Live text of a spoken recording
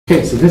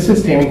Okay, so this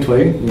is Taming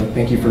Twig.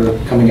 Thank you for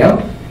coming out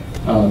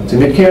to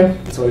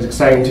MidCamp. It's always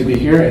exciting to be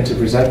here and to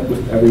present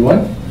with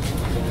everyone.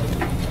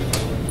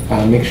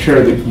 Make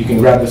sure that you can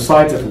grab the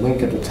slides at the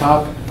link at the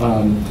top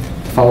to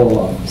follow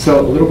along.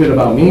 So a little bit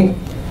about me.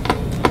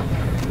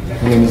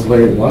 My name is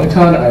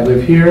Walangitan. I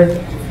live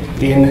here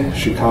in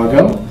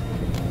Chicago.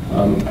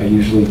 I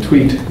usually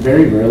tweet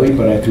very rarely,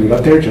 but I threw it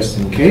up there just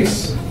in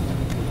case.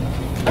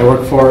 I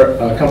work for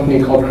a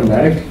company called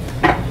Chromatic.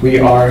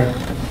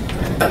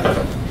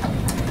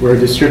 We're a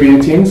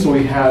distributed team, so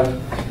we have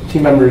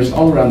team members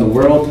all around the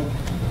world.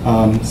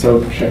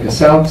 So check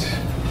us out.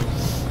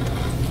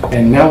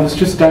 And now let's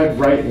just dive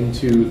right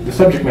into the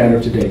subject matter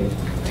of today,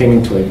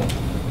 Taming Twig.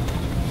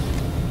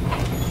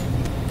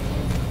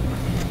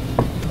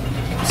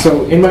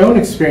 So in my own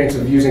experience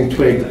of using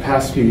Twig the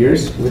past few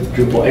years with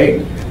Drupal 8,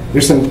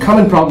 there's some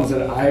common problems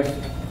that I've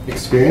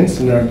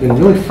experienced and that have been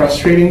really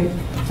frustrating.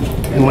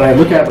 And when I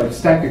look at like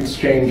Stack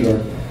Exchange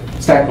or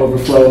Stack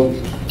Overflow,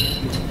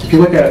 if you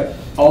look at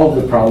all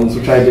of the problems,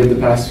 which I did the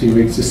past few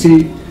weeks, to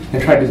see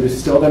and try to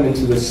distill them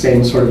into the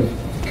same sort of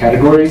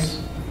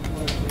categories,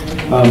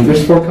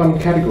 there's 4 common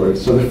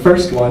categories. So the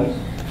first one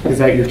is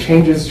that your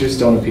changes just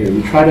don't appear.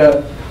 You try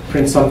to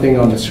print something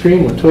on the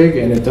screen with Twig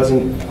and it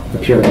doesn't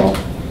appear at all.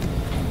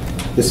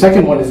 The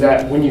second one is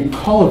that when you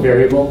call a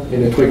variable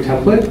in a Twig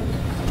template,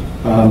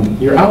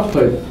 your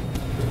output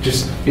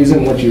just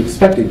isn't what you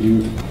expected.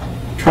 You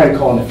try to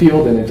call in a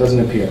field and it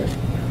doesn't appear.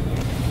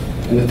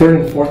 And the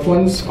third and fourth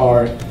ones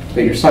are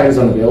that your site is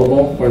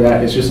unavailable or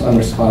that it's just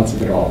unresponsive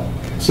at all.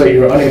 So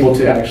you're unable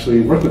to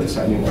actually work with the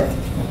site anymore.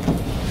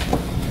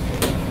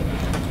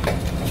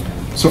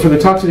 So for the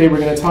talk today, we're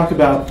going to talk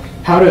about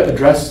how to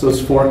address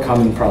those 4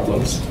 common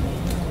problems.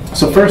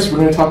 So first, we're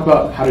going to talk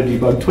about how to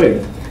debug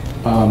Twig.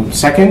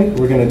 Second,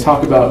 we're going to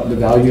talk about the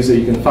values that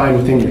you can find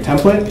within your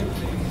template.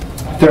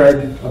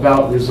 Third,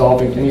 about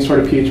resolving any sort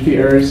of PHP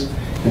errors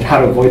and how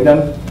to avoid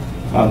them.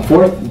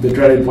 Fourth, the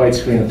dreaded white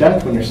screen of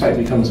death when your site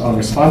becomes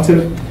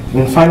unresponsive.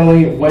 And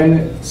finally,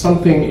 when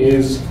something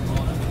is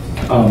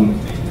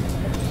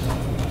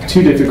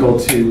too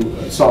difficult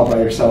to solve by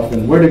yourself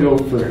and where to go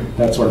for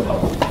that sort of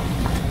help.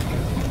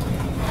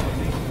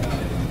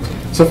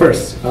 So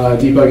first,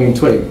 debugging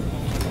Twig.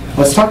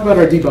 Let's talk about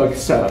our debug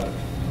setup.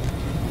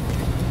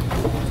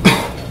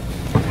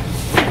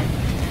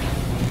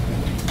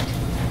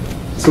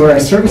 So in our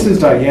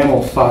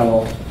services.yaml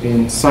file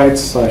in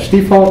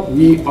sites/default,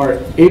 we are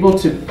able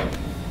to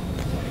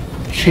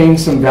change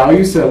some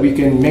values so that we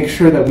can make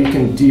sure that we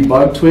can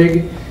debug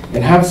Twig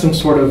and have some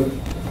sort of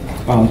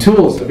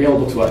tools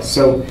available to us.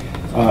 So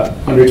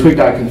under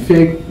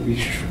twig.config, we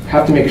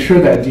have to make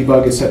sure that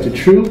debug is set to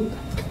true,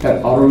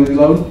 that auto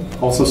reload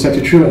also set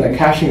to true, and that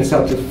caching is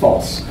set to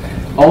false.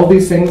 All of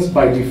these things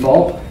by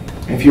default,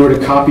 if you were to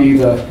copy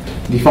the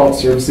default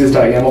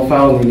services.yaml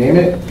file and rename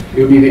it,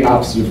 it would be the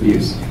opposite of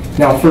these.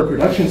 Now for a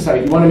production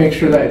site, you want to make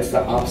sure that it's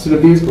the opposite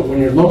of these, but when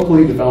you're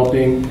locally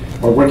developing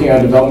or working on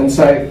a development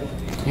site,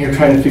 and you're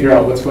trying to figure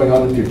out what's going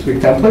on with your Twig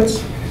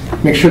templates,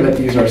 make sure that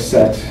these are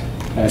set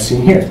as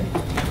seen here.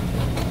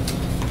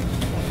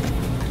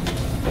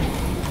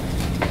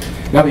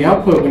 Now the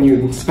output, when you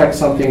inspect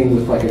something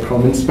with like a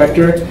Chrome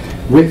inspector,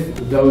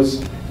 with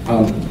those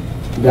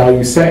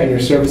values set in your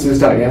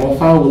services.yaml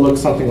file will look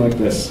something like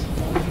this.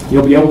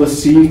 You'll be able to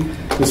see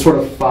the sort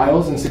of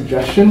files and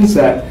suggestions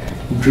that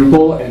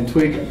Drupal and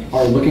Twig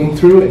are looking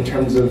through in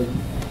terms of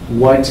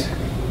what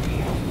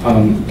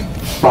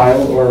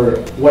file or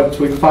what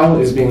Twig file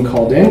is being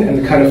called in and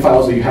the kind of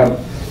files that you have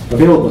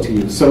available to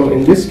you. So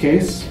in this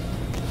case,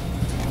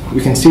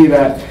 we can see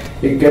that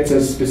it gets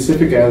as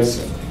specific as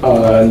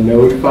a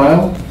node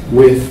file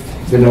with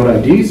the node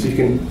ID, so you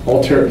can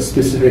alter a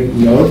specific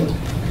node,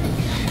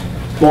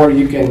 or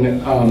you can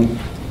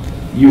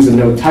use a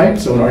node type.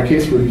 So in our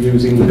case, we're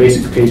using the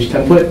basic page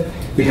template.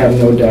 We have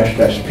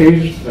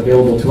node-page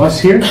available to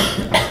us here.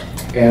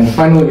 And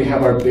finally, we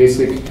have our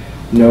basic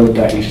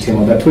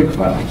node.html.twig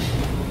file.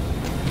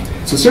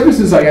 So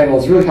services.yaml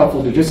is really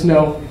helpful to just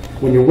know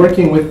when you're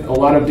working with a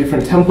lot of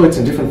different templates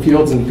and different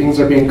fields and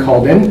things are being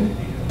called in,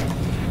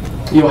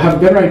 you'll have a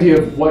better idea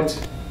of what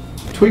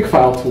Twig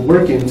file to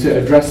work in to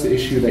address the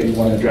issue that you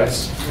want to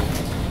address.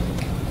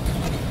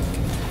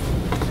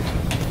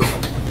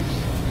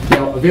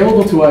 Now,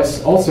 available to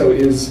us also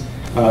is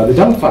the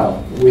dump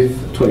file with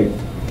Twig.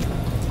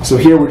 So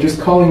here we're just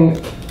calling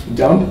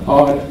dump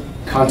on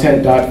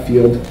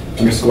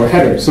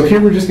content.field_header. So here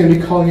we're just going to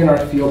be calling in our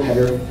field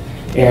header,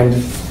 and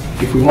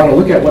if we want to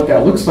look at what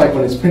that looks like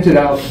when it's printed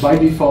out by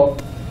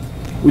default,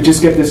 we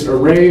just get this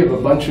array of a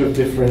bunch of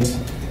different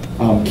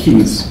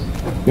keys.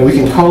 Now we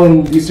can call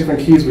in these different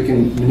keys, we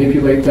can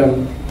manipulate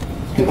them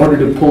in order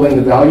to pull in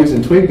the values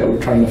in Twig that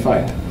we're trying to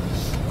find.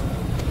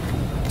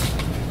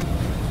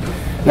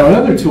 Now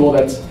another tool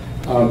that's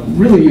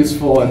really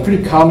useful and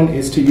pretty common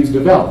is to use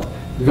Devel.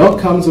 Devel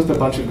comes with a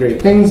bunch of great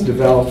things,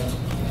 Devel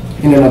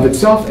in and of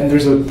itself, and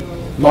there's a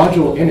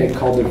module in it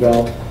called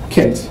Devel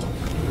Kint.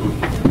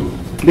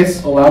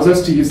 This allows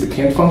us to use the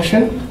Kint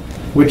function,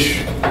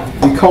 which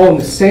we call in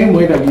the same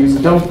way that we use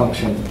the dump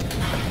function.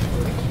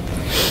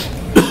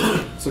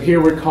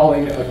 here we're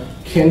calling a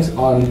kint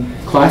on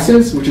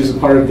classes, which is a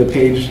part of the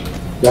page,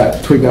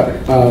 that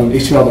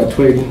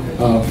html.twig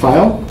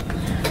file,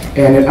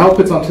 and it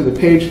outputs onto the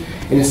page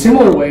in a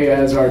similar way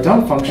as our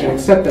dump function,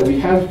 except that we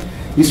have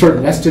these sort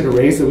of nested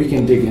arrays that we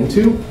can dig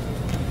into.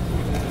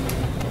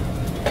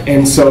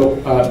 And so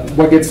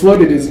what gets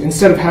loaded is,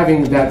 instead of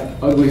having that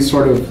ugly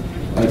sort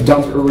of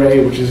dump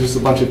array, which is just a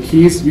bunch of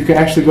keys, you can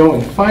actually go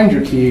and find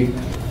your key,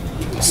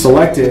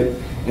 select it,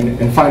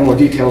 and find more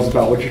details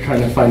about what you're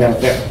trying to find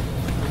out there.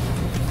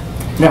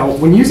 Now,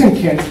 when using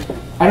kint,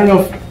 I don't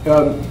know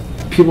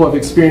if people have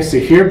experienced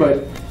it here,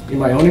 but in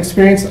my own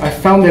experience, I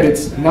found that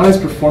it's not as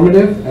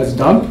performative as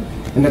dump,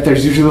 and that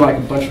there's usually like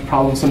a bunch of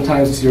problems.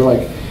 Sometimes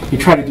you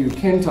try to do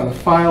kint on a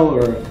file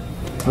or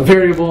a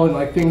variable, and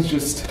like things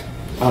just,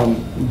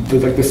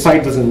 the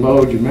site doesn't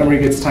load, your memory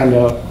gets timed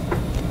out.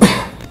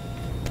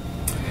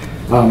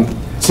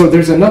 So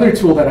there's another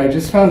tool that I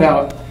just found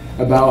out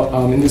about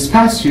in this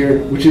past year,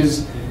 which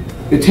is,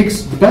 it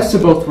takes the best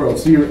of both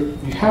worlds. So you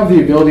have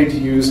the ability to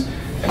use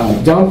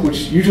dump,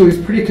 which usually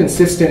is pretty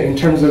consistent in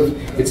terms of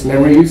its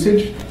memory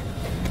usage.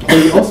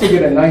 But you also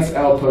get a nice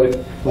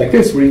output like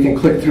this, where you can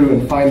click through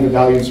and find the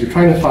values you're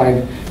trying to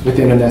find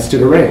within a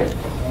nested array.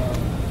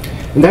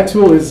 And that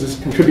tool is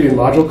this contributed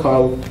module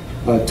called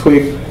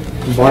Twig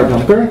var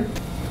dumper.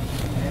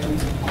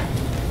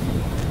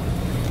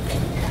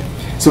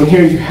 So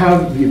here you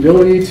have the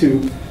ability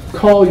to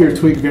call your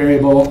Twig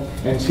variable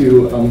and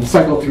to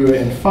cycle through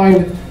it and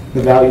find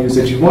the values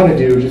that you want to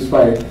do just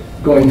by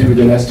going through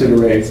the nested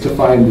arrays to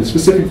find the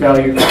specific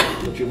value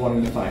that you're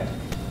wanting to find.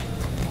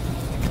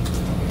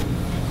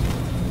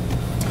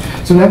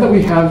 So now that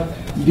we have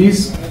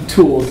these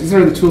tools, these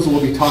are the tools that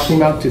we'll be talking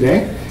about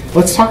today,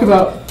 let's talk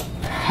about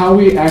how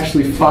we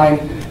actually find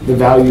the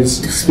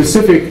values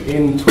specific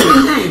in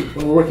Twig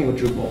when we're working with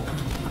Drupal.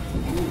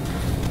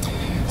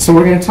 So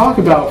what we're going to talk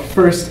about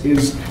first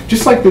is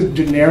just like the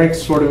generic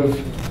sort of,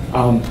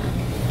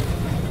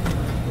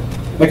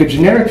 like a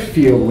generic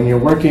field when you're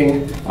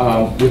working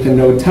with a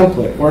node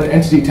template or an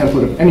entity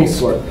template of any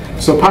sort.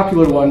 So a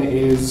popular one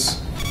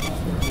is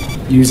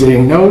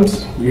using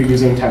nodes, you're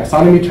using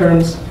taxonomy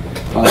terms,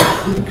 a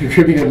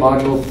contributed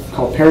module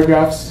called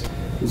paragraphs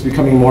is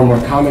becoming more and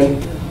more common.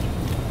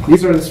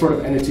 These are the sort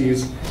of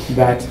entities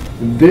that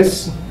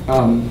this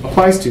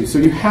applies to. So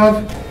you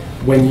have,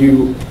 when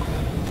you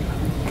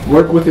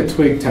work with a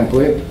Twig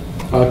template,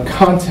 a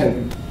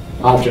content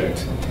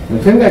object. And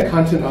within that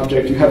content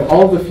object, you have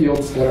all the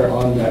fields that are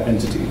on that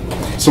entity.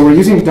 So we're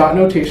using dot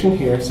notation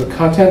here, so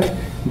content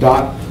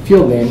dot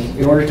field name,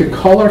 in order to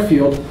call our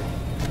field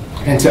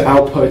and to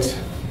output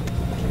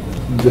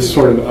this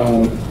sort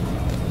of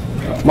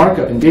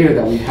markup and data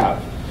that we have.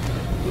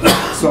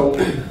 So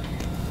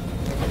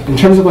in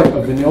terms of like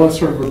a vanilla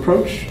sort of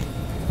approach,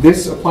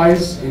 this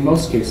applies in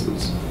most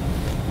cases.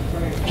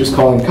 Just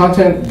calling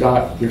content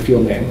dot your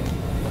field name.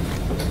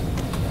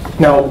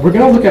 Now, we're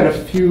going to look at a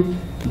few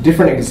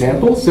different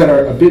examples that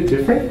are a bit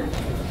different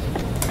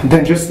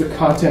than just the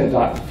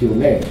content.field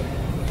name.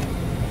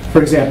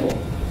 For example,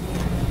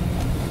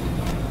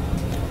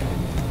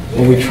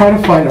 when we try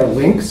to find our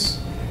links,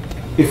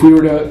 if we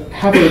were to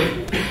have a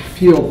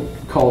field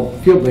called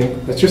field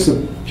link, that's just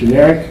a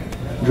generic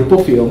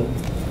Drupal field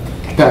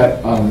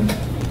that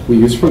we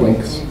use for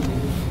links.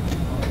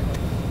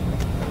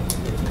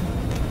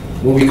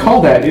 When we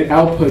call that, it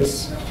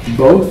outputs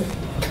both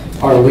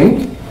our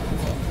link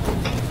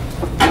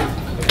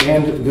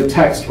and the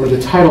text or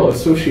the title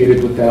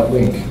associated with that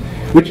link,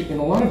 which in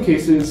a lot of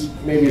cases,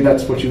 maybe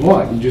that's what you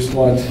want. You just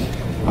want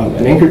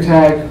an anchor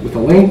tag with a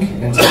link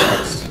and some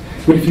text.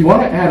 But if you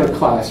want to add a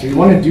class, or you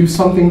want to do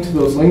something to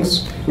those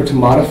links, or to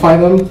modify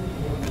them,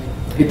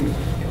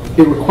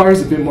 it requires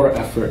a bit more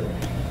effort.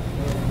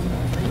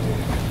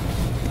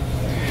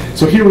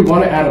 So here we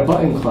want to add a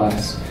button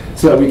class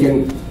so that we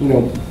can,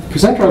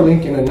 present our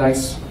link in a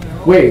nice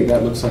way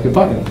that looks like a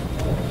button.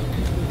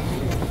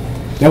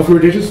 Now, if we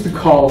were to just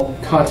call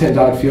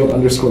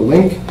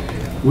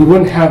content.field_link, we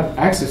wouldn't have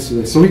access to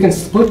this. So we can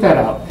split that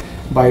out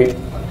by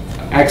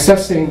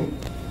accessing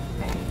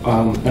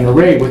an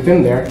array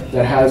within there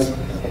that has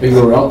a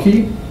URL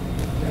key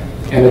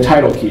and a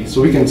title key.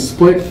 So we can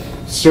split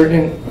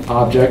certain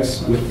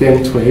objects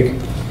within Twig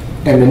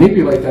and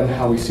manipulate them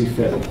how we see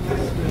fit.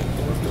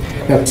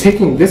 Now,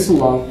 taking this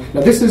along,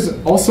 now this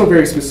is also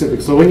very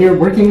specific. So when you're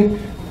working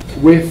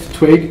with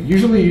Twig,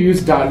 usually you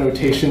use dot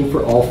notation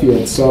for all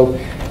fields. So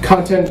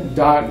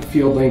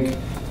content.fieldLink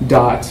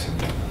dot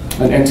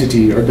an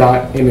entity or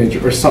dot image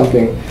or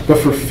something. But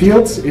for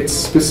fields, it's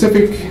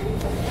specific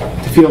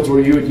to fields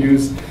where you would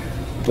use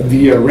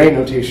the array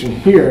notation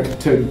here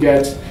to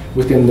get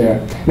within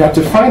there. Now,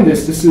 to find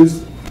this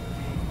is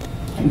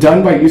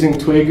done by using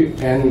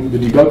Twig and the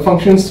debug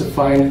functions to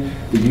find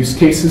the use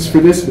cases for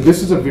this, but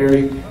this is a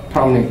very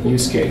prominent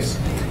use case.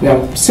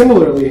 Now,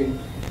 similarly,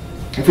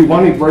 if we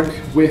want to work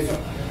with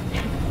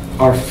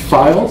our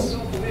files,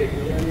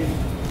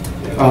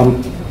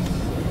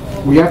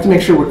 we have to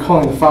make sure we're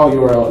calling the file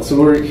URL.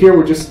 So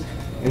we're just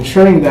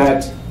ensuring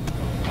that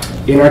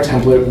in our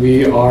template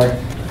we are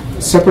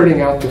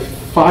separating out the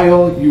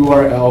file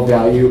URL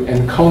value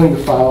and calling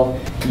the file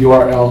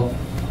URL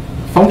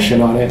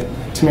function on it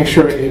to make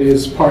sure it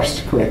is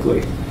parsed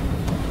correctly.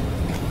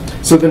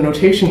 So the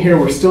notation here,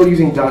 we're still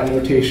using dot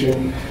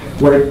notation.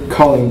 We're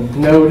calling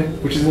node,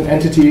 which is an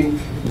entity,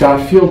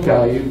 dot field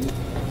value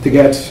to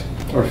get,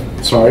 or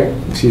sorry,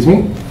 excuse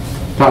me,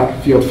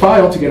 dot field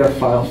file to get our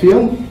file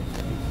field.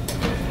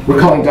 We're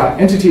calling dot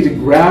entity to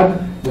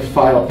grab the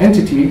file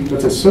entity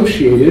that's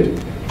associated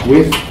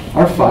with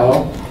our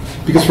file.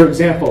 Because for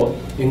example,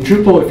 in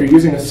Drupal, if you're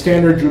using a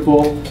standard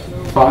Drupal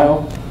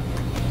file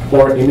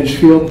or image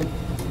field,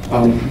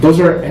 those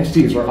are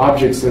entities or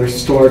objects that are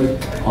stored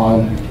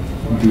on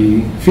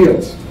the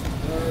fields.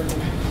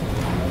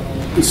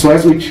 So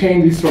as we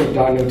chain these sort of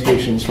dot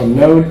notations from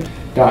node,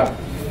 dot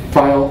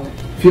file,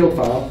 field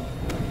file,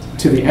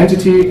 to the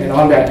entity, and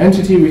on that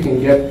entity we can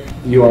get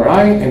the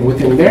URI, and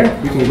within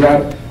there we can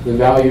grab the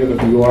value of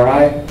the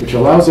URI, which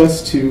allows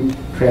us to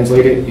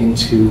translate it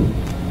into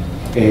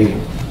a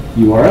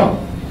URL.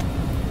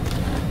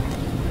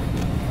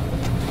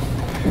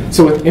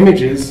 So with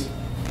images,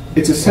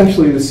 it's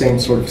essentially the same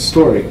sort of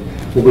story.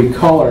 Where we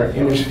call our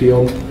image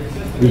field,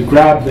 we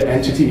grab the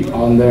entity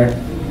on there,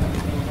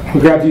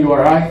 we grab the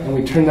URI, and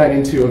we turn that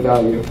into a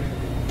value.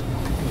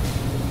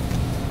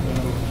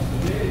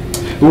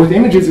 But with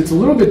images, it's a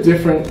little bit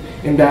different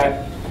in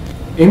that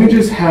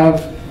images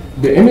have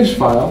the image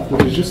file,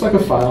 which is just like a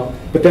file,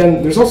 but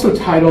then there's also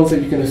titles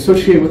that you can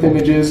associate with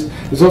images.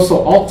 There's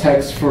also alt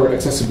text for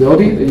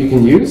accessibility that you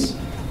can use.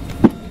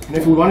 And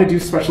if we want to do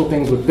special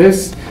things with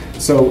this,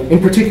 so in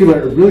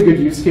particular, a really good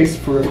use case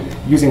for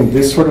using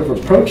this sort of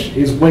approach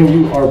is when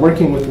you are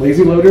working with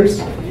lazy loaders.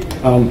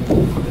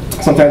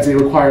 Sometimes they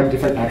require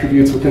different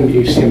attributes within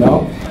the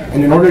HTML.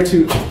 And in order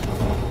to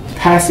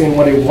pass in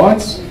what it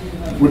wants,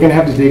 we're going to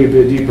have to dig a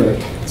bit deeper.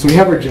 So we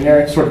have our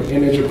generic sort of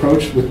image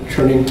approach with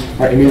turning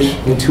our image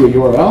into a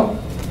URL.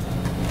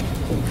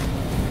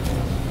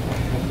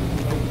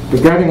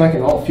 We're grabbing like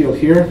an alt field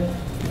here.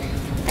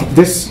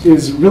 This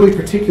is really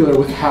particular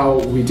with how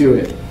we do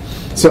it.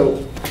 So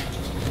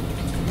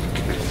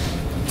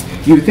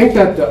you would think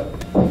that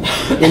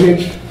the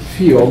image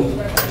field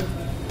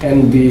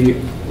and the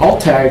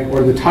alt tag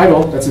or the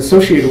title that's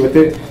associated with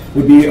it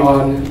would be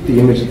on the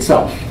image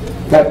itself.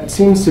 That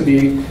seems to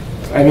be,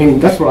 I mean,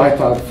 that's what I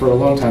thought for a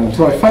long time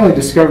until I finally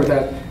discovered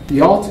that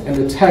the alt and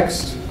the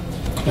text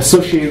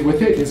associated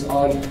with it is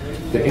on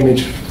the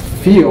image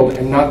field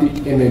and not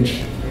the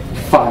image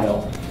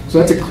file. So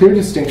that's a clear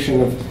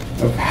distinction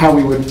of how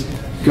we would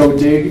go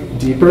dig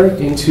deeper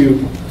into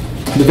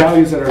the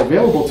values that are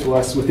available to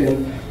us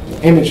within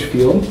the image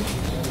field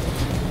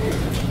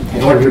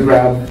in order to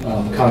grab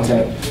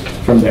content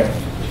from there.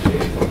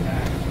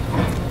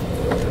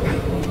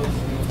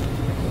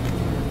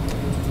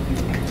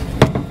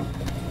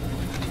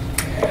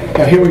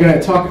 Now here we're going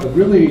to talk a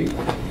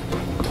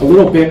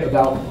little bit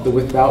about the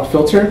without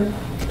filter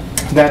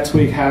that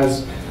Twig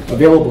has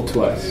available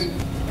to us.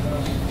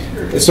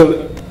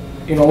 So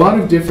in a lot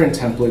of different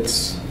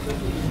templates,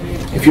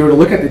 if you were to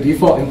look at the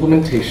default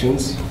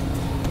implementations,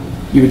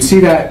 you would see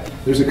that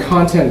there's a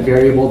content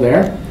variable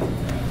there,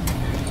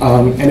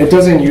 and it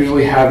doesn't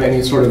usually have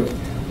any sort of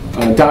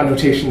dot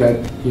notation that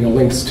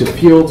links to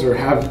fields or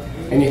have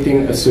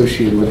anything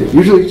associated with it.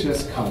 Usually it's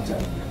just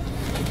content.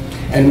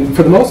 And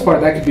for the most part,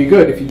 that could be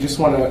good if you just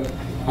want to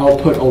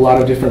output a lot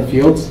of different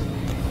fields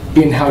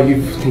in how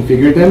you've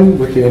configured them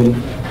within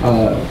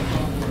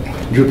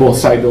Drupal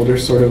site builder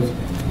sort of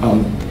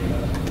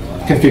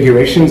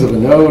configurations of a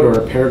node or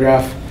a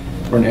paragraph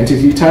or an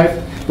entity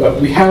type. But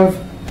we have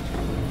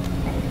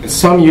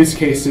some use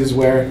cases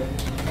where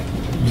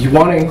you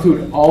want to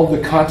include all of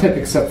the content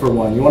except for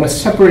one. You want to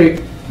separate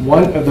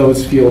one of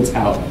those fields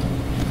out.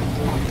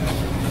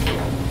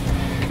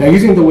 Now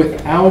using the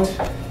without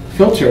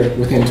filter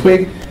within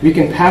Twig, we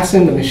can pass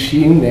in the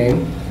machine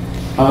name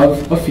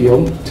of a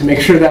field to make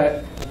sure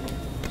that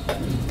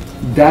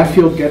that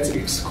field gets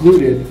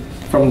excluded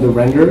from the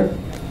render,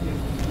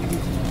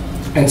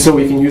 and so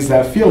we can use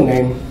that field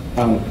name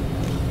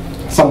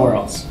somewhere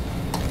else.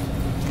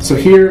 So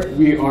here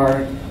we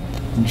are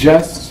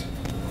just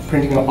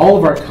printing all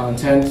of our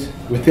content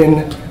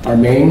within our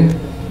main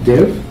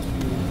div,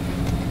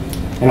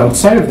 and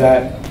outside of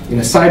that, in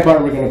a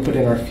sidebar, we're going to put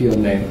in our field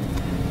name.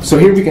 So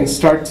here we can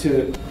start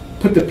to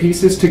put the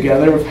pieces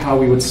together of how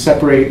we would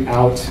separate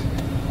out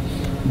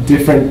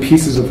different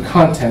pieces of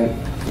content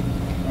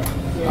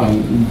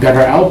that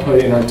are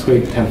output in our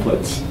Twig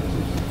templates.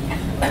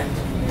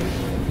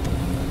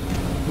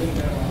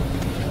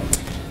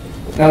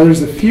 Now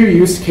there's a few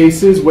use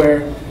cases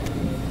where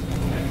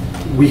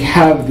we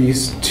have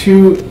these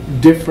two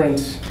different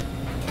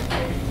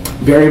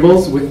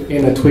variables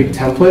within a Twig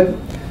template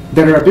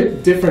that are a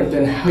bit different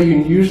than how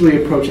you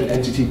usually approach an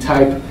entity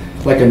type,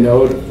 like a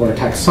node or a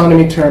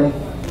taxonomy term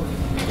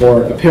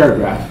or a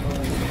paragraph.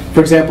 For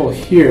example,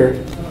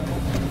 here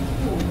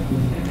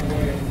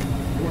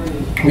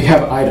we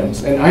have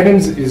items, and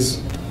items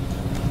is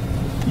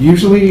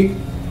usually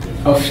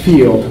a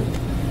field,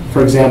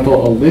 for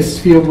example, a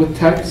list field with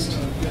text,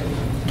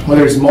 where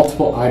there's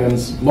multiple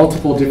items,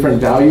 multiple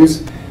different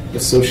values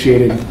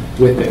associated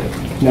with it.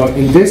 Now,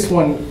 in this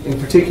one in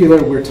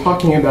particular, we're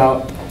talking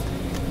about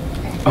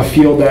a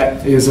field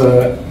that is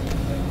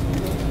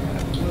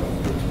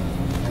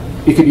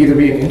it could either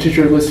be an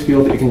integer list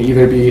field, it can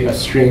either be a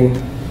string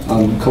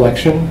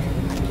collection.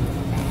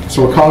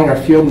 So we're calling our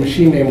field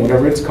machine name,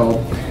 whatever it's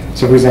called.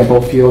 So for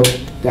example,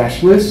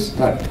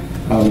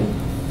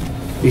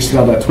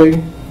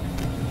 field-list.html.twig.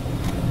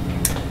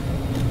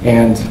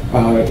 And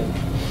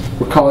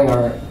we're calling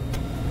a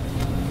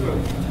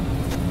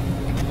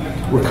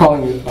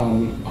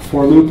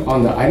for loop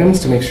on the items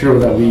to make sure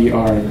that we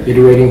are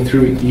iterating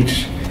through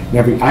each and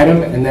every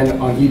item. And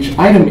then on each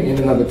item in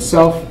and of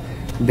itself,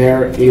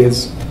 there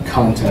is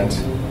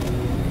content.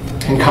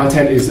 And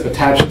content is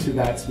attached to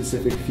that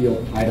specific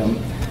field item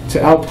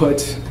to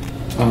output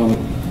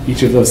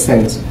each of those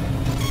things.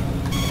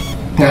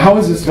 Now, how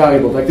is this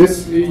valuable? Like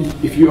this,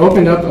 if you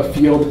opened up a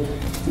field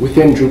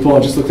within Drupal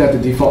and just looked at the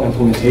default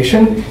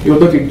implementation, it would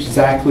look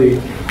exactly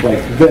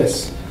like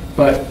this.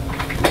 But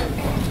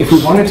if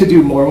we wanted to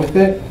do more with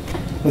it,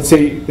 let's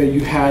say that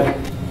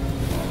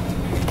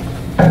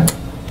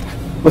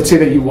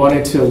you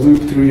wanted to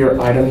loop through your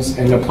items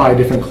and apply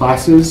different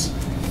classes,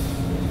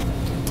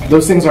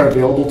 those things are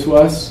available to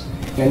us,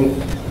 and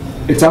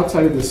it's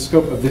outside of the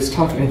scope of this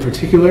talk in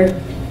particular,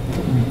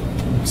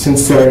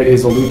 since there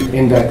is a loop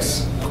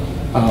index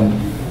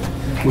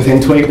within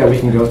Twig that we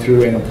can go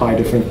through and apply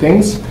different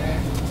things.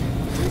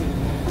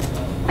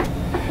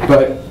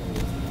 But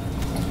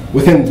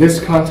within this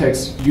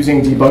context,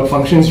 using debug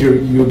functions,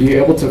 you'll be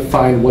able to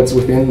find what's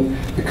within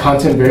the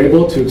content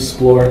variable to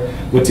explore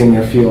what's in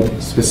your field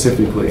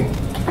specifically.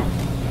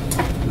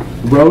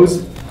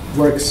 Rows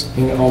works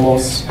in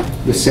almost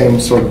the same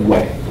sort of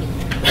way.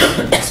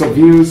 So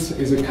views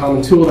is a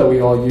common tool that we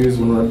all use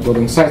when we're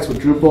building sites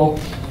with Drupal.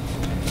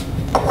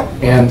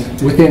 And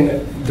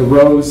within the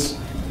rows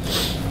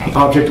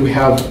object, we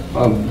have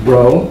a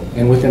row,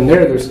 and within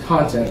there's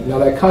content. Now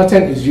that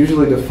content is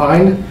usually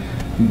defined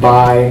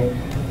by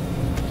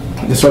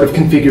the sort of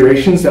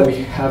configurations that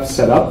we have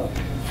set up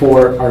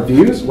for our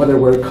views, whether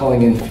we're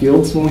calling in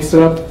fields when we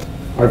set up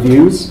our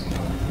views,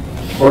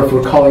 or if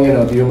we're calling in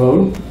a view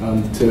mode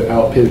to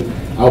output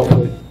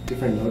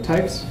different node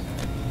types.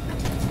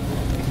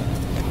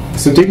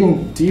 So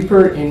digging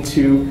deeper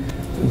into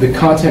the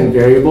content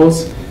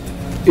variables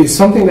is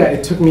something that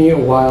it took me a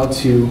while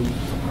to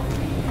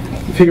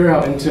figure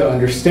out and to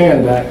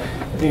understand that,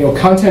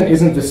 content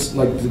isn't this,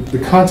 like the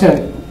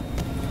content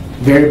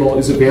variable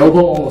is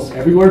available almost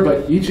everywhere,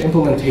 but each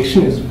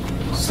implementation is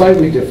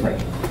slightly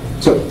different.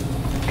 So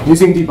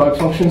using debug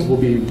functions will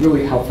be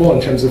really helpful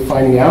in terms of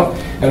finding out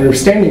and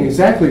understanding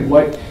exactly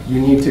what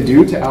you need to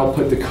do to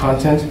output the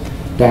content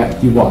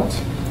that you want.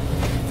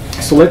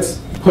 So let's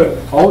put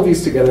all of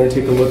these together and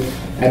take a look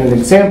at an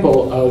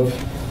example of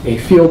a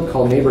field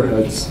called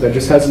neighborhoods that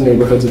just has the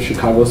neighborhoods of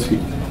Chicago's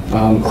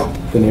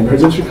the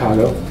neighborhoods of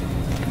Chicago.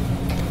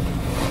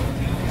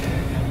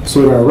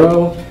 So in our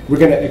row, we're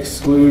going to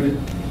exclude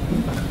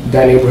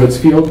that neighborhoods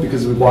field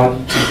because we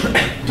want to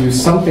do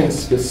something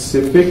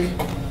specific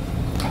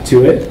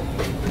to it.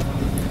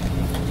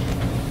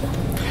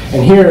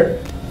 And here,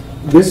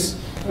 this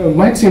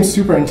might seem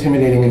super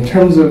intimidating in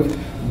terms of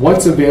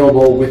what's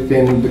available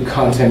within the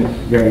content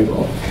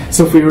variable.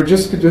 So if we were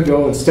just to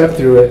go and step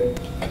through it,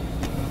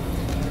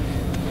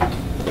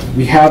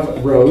 we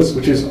have rows,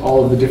 which is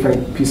all of the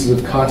different pieces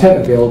of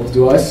content available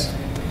to us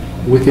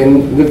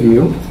within the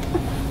view.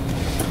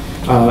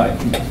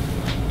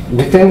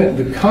 Within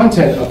the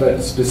content of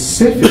a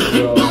specific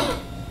row,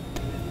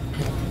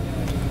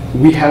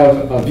 we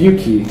have a view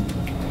key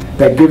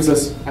that gives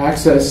us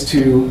access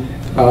to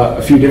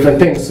a few different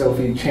things. So if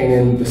we chain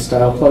in the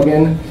style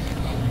plugin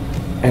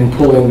and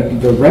pull in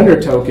the render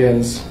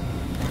tokens,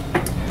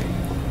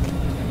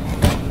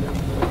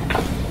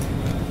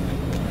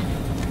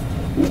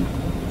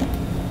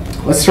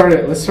 let's take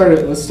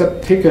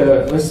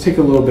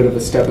a little bit of a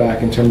step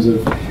back in terms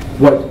of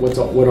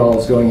what all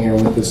is going here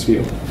with this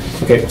view.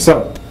 Okay,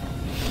 so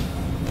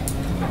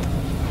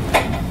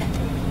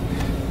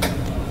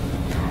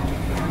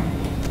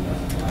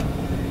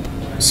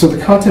the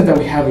content that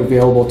we have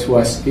available to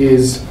us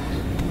is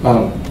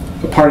a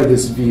part of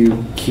this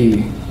view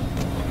key.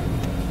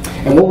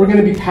 And what we're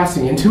going to be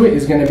passing into it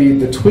is going to be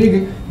the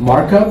Twig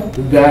markup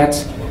that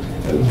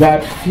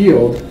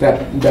field,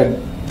 that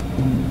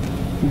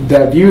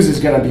views is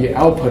going to be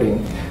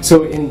outputting.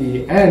 So in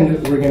the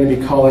end, we're going to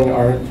be calling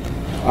our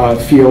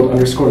field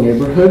underscore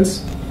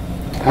neighborhoods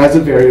as a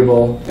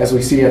variable, as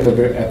we see at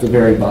the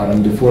very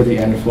bottom before the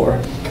end for.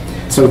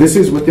 So this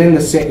is within the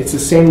same, it's the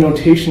same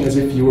notation as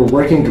if you were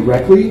working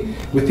directly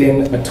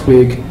within a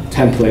Twig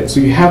template.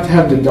 So you have to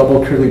have the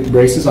double curly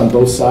braces on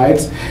both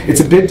sides. It's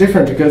a bit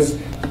different because,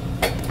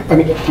 I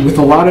mean, with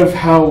a lot of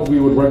how we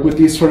would work with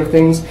these sort of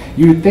things,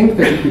 you would think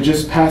that you could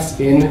just pass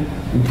in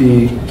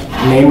the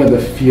name of the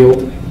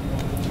field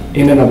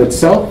in and of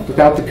itself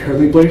without the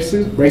curly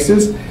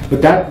braces,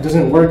 but that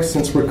doesn't work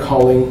since we're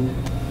calling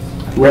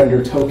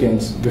render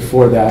tokens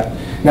before that.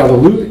 Now the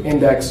loop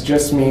index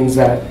just means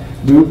that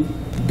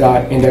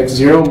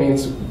loop.index0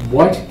 means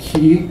what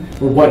key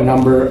or what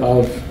number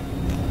of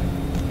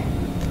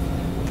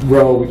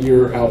row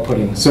you're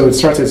outputting. So it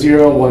starts at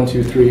 0, 1,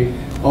 2, 3.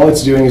 All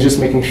it's doing is just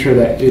making sure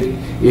that it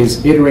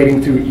is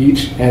iterating through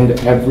each and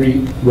every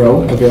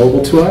row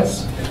available to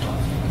us.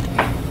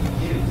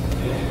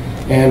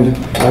 And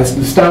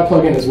the style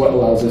plugin is what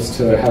allows us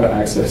to have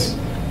access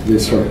to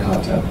this sort of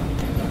content.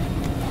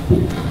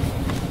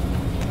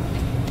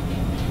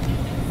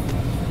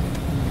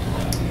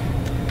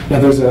 Now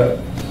there's a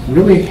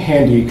really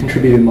handy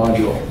contributed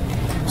module.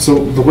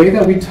 So the way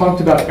that we talked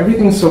about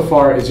everything so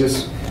far is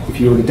just, if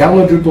you were to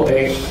download Drupal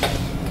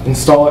 8,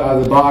 install it out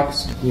of the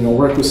box,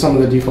 work with some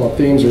of the default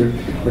themes or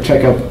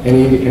check out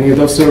any of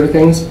those sort of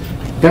things,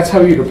 that's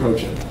how you'd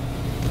approach it.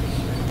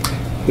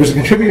 There's a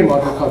contributed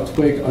module called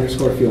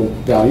twig_field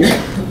value.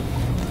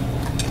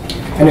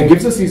 And it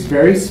gives us these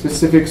very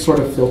specific sort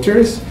of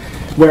filters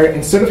where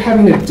instead of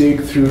having to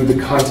dig through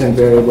the content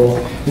variable,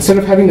 instead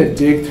of having to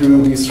dig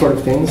through these sort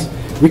of things,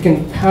 we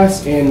can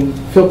pass in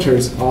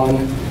filters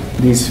on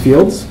these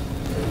fields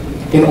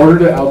in order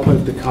to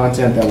output the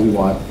content that we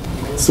want.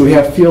 So we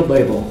have field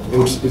label,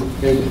 which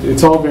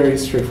it's all very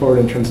straightforward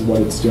in terms of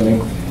what it's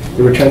doing.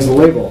 It returns the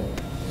label.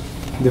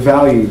 The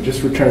value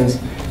just returns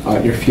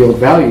your field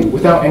value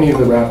without any of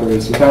the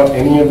wrappers, without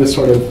any of the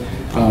sort of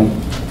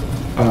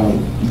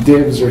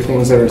divs or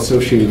things that are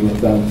associated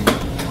with them.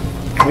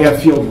 We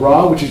have field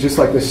raw, which is just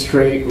like the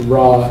straight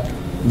raw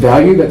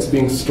value that's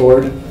being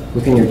stored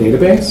within your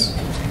database.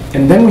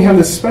 And then we have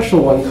this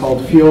special one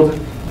called field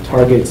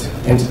target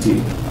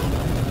entity.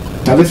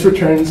 Now this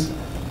returns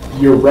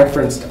your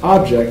referenced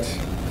object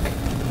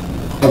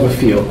of a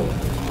field.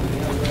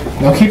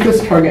 Now keep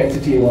this target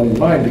entity one in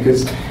mind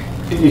because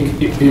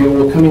it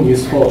will come in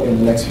useful in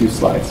the next few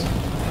slides.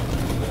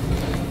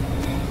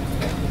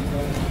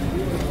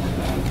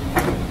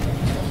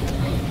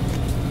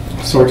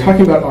 So we're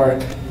talking about our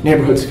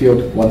neighborhoods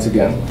field once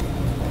again.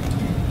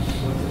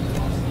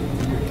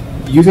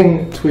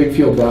 Using twig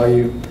field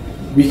value,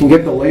 we can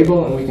get the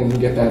label and we can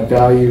get that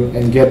value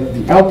and get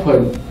the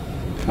output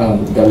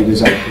that we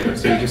designed here.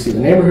 So we just see the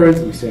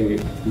neighborhoods, we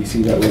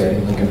see that we're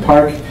in Lincoln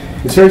Park.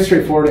 It's very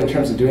straightforward in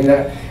terms of doing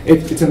that.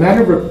 It's a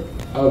matter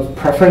of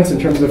preference in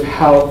terms of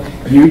how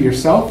you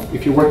yourself,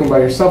 if you're working by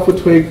yourself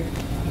with Twig,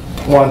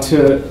 want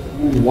to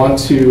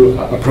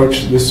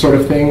approach this sort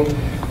of thing.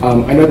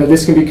 I know that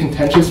this can be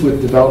contentious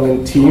with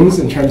development teams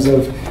in terms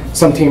of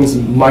some teams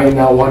might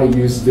not want to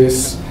use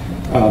this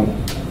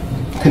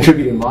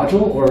contributing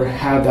module or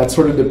have that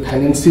sort of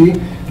dependency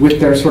with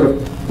their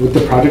with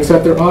the projects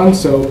that they're on.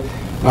 So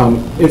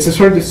it's a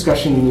sort of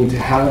discussion you need to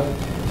have.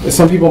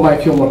 Some people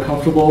might feel more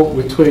comfortable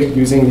with Twig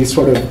using these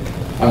sort of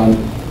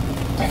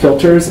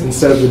filters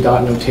instead of the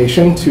dot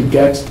notation to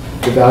get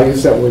the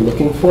values that we're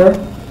looking for.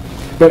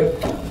 But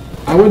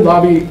I would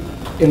lobby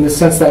in the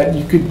sense that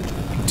you could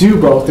do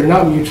both. They're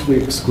not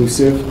mutually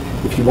exclusive.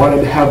 If you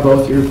wanted to have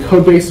both, your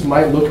code base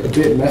might look a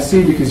bit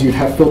messy because you'd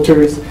have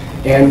filters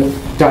and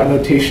dot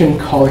notation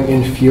calling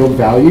in field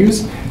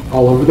values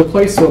all over the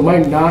place. So it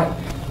might not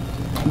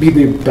be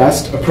the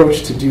best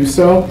approach to do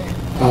so,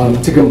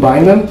 to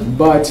combine them,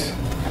 but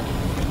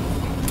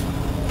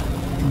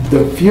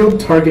the field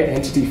target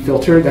entity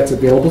filter that's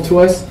available to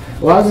us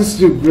allows us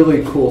to do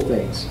really cool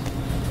things.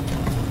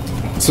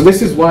 So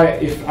this is why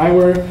if I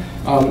were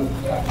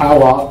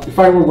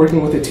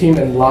working with a team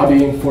and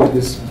lobbying for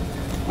this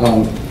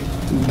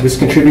this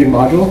contributed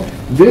module,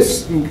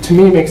 this to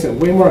me makes it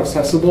way more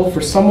accessible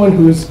for someone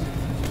who's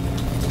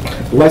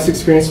less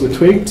experienced with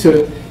Twig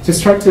to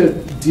start to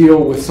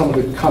deal with some of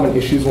the common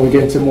issues when we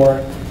get into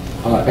more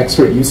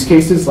expert use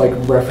cases like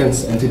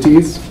reference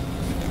entities.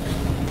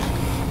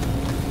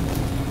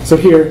 So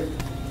here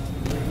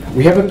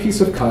we have a piece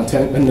of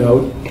content, a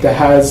node, that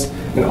has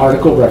an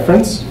article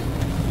reference.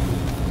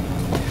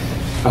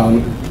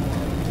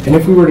 And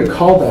if we were to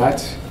call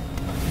that,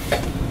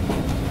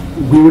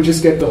 we would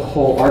just get the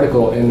whole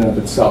article in and of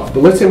itself.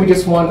 But let's say we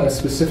just want a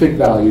specific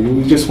value.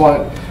 We just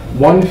want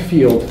one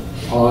field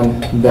on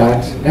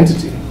that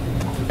entity.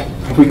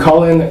 If we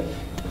call in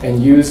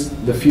and use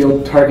the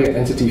field target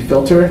entity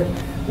filter,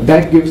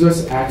 that gives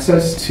us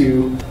access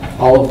to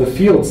all of the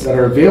fields that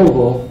are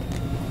available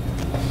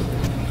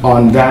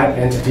on that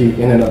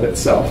entity in and of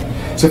itself.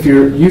 So if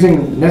you're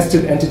using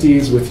nested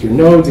entities with your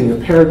nodes and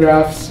your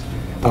paragraphs,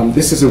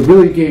 this is a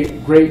really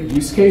great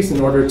use case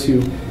in order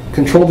to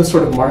control this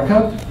sort of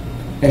markup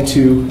and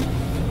to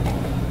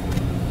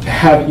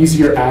have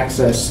easier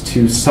access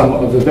to some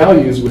of the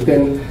values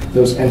within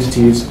those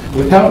entities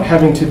without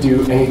having to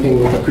do anything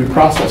with a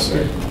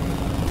preprocessor.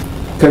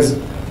 Because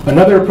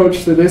another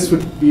approach to this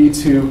would be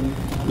to,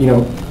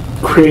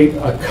 create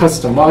a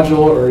custom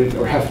module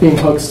or have theme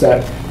hooks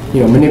that,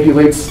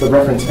 manipulates the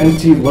reference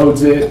entity,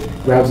 loads it,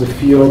 grabs a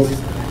field,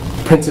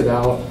 prints it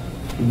out.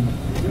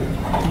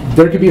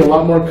 There could be a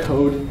lot more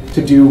code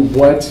to do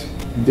what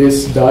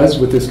this does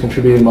with this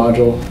contributed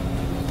module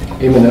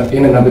in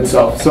and of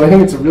itself. So I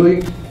think it's a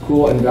really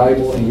cool and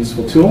valuable and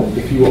useful tool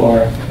if you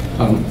are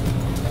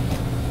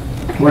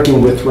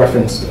working with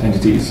reference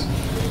entities.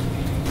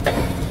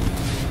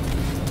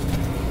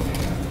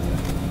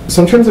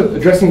 So in terms of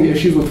addressing the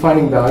issues with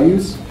finding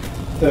values,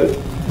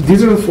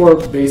 these are the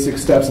 4 basic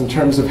steps in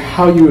terms of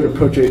how you would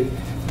approach it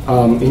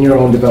in your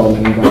own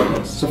development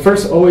environments. So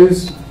first,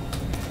 always,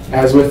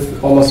 as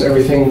with almost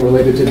everything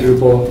related to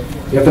Drupal,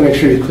 you have to make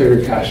sure you clear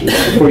your caches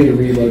before you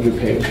reload your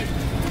page.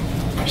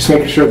 Just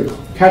making sure the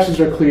caches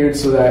are cleared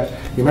so that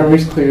your memory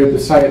is cleared, the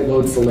site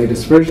loads the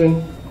latest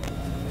version.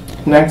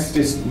 Next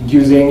is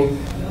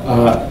using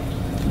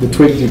the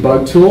Twig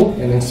Debug tool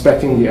and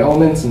inspecting the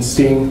elements and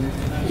seeing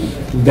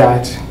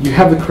that you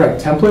have the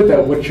correct template,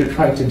 that what you're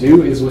trying to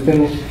do is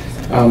within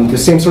the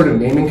same sort of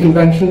naming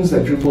conventions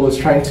that Drupal is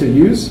trying to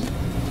use.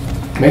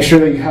 Make sure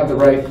that you have the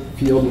right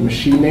field and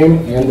machine name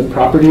and the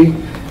property.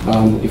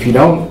 If you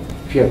don't,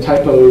 if you have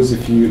typos,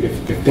 if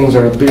things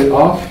are a bit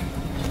off,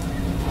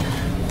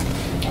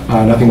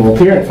 nothing will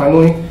appear. And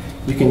finally,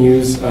 you can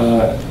use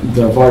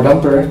the var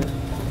dumper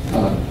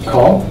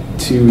call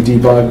to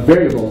debug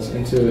variables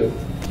and to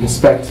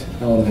inspect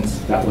elements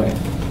that way.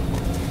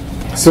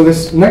 So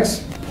this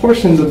next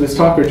portions of this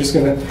talk are just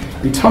going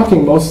to be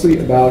talking mostly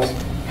about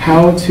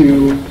how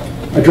to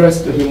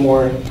address a bit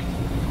more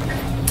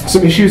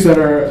some issues that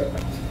are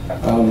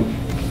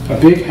a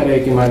big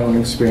headache in my own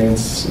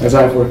experience as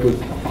I've worked with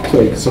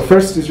Twig. So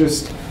first is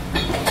just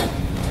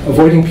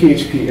avoiding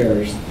PHP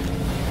errors.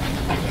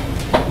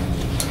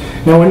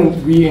 Now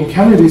when we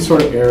encounter these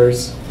sort of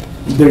errors,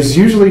 there's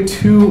usually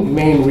 2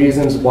 main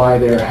reasons why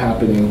they're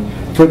happening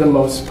for the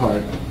most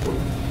part.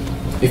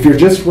 If you're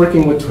just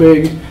working with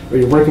Twig or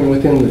you're working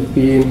within the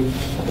theme,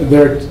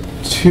 there are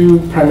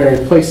 2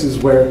 primary places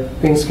where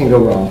things can go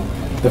wrong.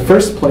 The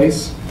first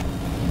place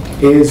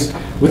is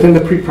within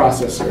the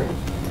preprocessor.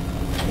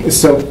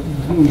 So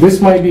this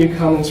might be a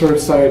common sort of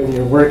site when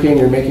you're working,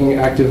 you're making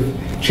active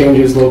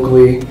changes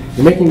locally,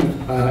 you're making,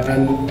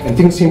 and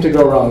things seem to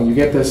go wrong. You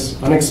get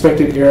this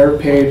unexpected error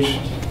page,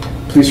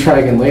 please try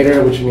again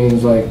later, which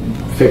means like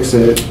fix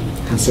it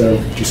instead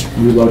of just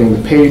reloading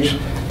the page.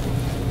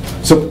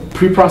 So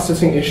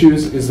preprocessing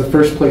issues is the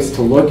first place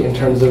to look in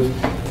terms of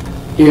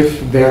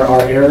if there are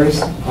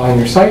errors on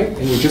your site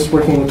and you're just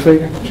working with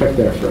Twig, check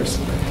there first.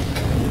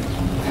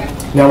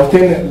 Now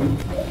within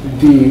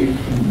the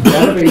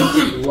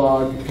database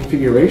log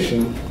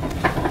configuration,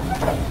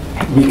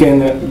 we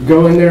can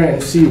go in there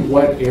and see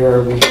what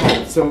error we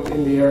have. So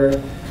in the error,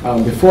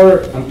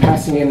 before I'm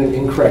passing in an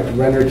incorrect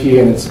render key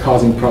and it's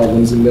causing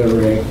problems in the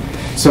array.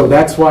 So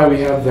that's why we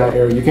have that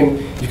error. You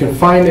can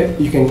find it,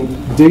 you can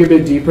dig a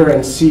bit deeper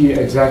and see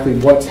exactly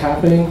what's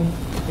happening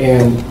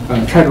and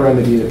try to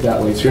remedy it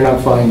that way so you're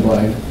not flying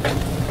blind.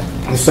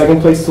 The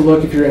second place to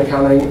look if you're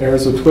encountering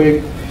errors with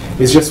Twig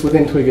is just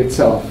within Twig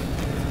itself.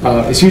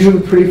 It's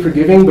usually pretty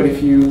forgiving, but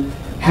if you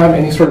have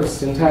any sort of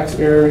syntax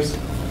errors,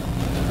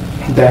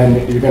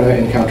 then you're going to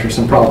encounter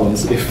some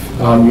problems. If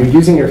you're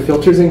using your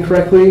filters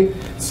incorrectly,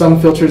 some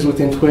filters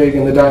within Twig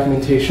and the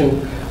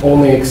documentation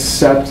only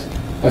accept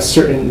a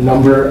certain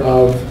number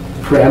of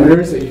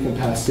parameters that you can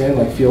pass in,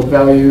 like field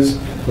values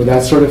or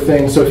that sort of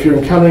thing. So if you're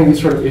encountering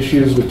these sort of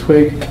issues with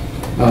Twig,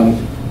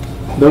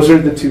 those are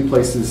the 2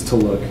 places to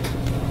look.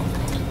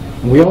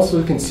 And we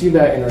also can see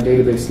that in our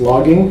database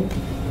logging,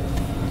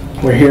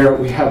 where here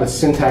we have a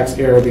syntax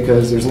error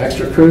because there's an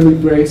extra curly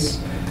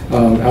brace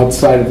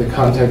outside of the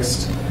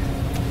context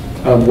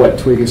of what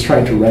Twig is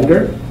trying to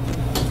render.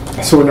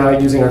 So we're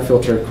not using our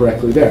filter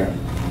correctly there.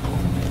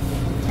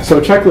 So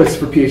a checklist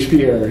for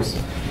PHP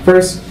errors.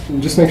 First,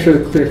 just make sure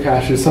to clear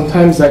caches.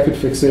 Sometimes that could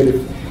fix it if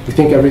you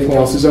think everything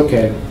else is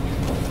okay.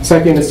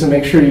 Second is to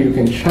make sure you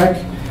can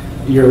check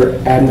your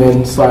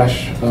admin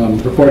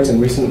 / reports and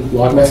recent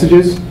log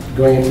messages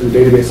going into the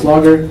database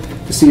logger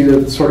to see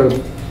the sort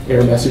of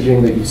error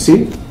messaging that you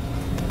see.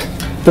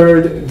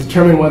 Third,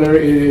 determine whether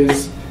it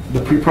is the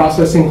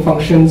preprocessing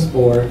functions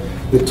or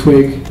the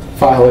Twig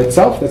file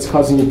itself that's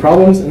causing you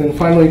problems. And then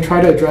finally,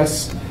 try to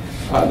address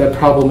that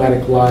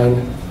problematic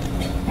line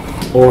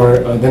or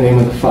the name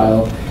of the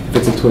file if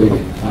it's a Twig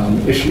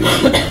issue.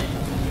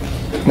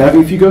 Now,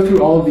 if you go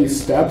through all of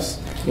these steps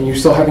and you're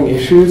still having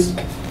issues,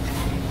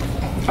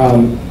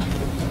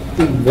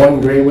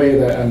 one great way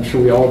that I'm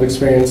sure we all have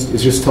experienced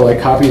is just to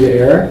like copy the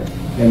error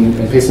and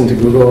paste it into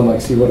Google and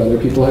like see what other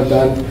people have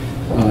done.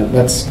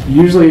 That's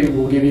usually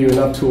will give you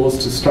enough tools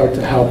to start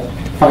to help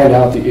find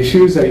out the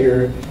issues that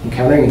you're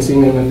encountering and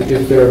seeing them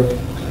if they're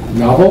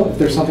novel, if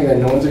there's something that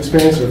no one's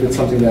experienced, or if it's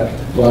something that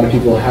a lot of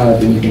people have,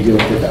 then you can deal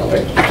with it that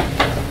way.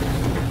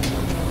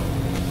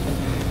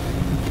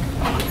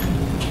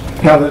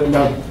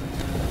 Now,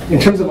 in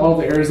terms of all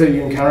the errors that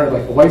you encounter,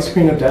 like a white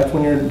screen of death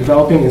when you're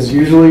developing is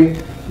usually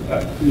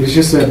it's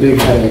just a big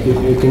headache.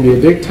 It can be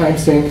a big time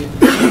sink,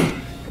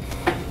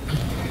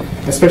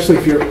 especially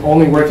if you're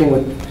only working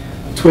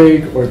with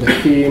Twig or the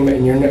theme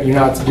and you're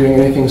not doing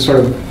anything sort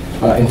of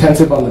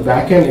intensive on the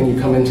back end and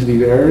you come into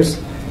these errors.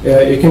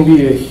 It can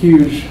be a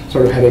huge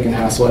sort of headache and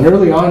hassle. And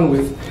early on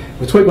with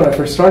Twig, when I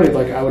first started,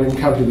 like I would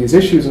encounter these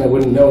issues and I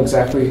wouldn't know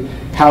exactly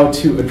how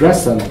to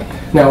address them.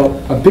 Now,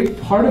 a big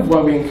part of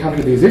why we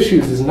encounter these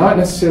issues is not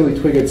necessarily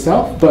Twig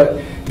itself,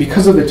 but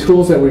because of the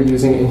tools that we're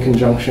using in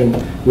conjunction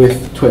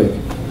with Twig.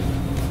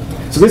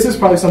 So this is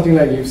probably something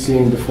that you've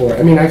seen before.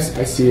 I mean, I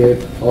see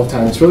it all the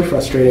time. It's really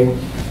frustrating,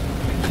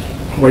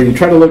 where you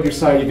try to load your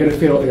site, you get a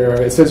fatal error.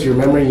 It says your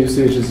memory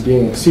usage is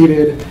being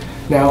exceeded.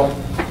 Now,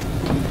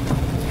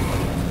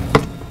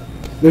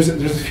 there's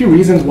a few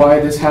reasons why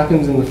this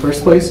happens in the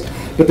first place,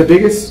 but the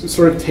biggest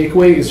sort of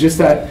takeaway is just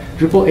that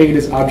Drupal 8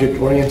 is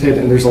object-oriented,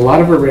 and there's a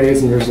lot of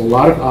arrays, and there's a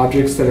lot of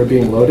objects that are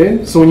being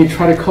loaded. So when you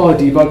try to call a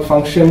debug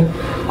function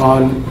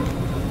on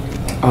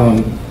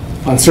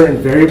certain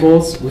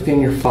variables within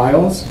your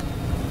files,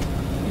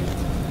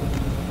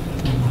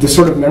 the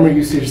sort of memory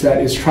usage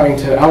that is trying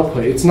to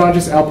output, it's not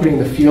just outputting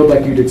the field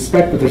like you'd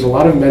expect, but there's a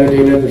lot of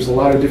metadata, there's a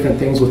lot of different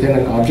things within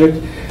an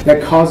object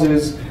that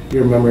causes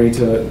your memory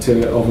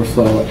to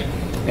overflow.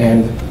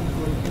 And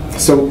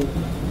so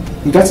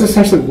that's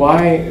essentially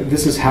why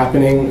this is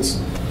happening.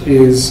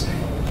 Is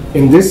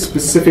in this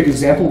specific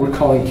example, we're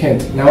calling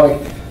Kint. Now,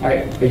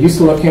 I used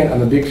to love Kint.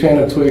 I'm a big fan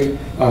of Twig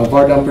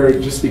var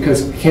dumper, just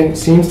because Kint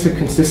seems to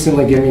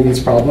consistently give me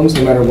these problems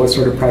no matter what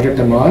sort of project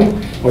I'm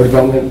on or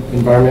development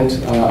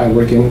environment I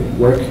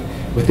work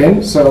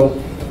within. So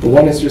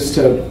one is just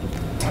to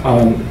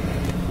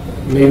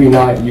maybe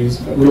not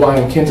rely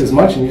on Kint as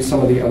much and use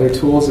some of the other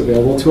tools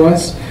available to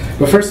us.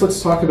 But first,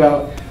 let's talk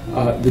about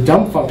the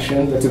dump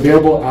function that's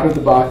available out of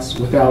the box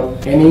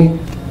without any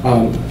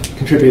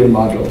contributed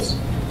modules.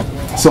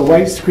 So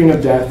white screen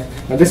of death.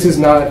 Now this is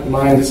not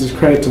mine, this is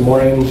credit to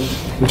Maureen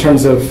in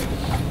terms of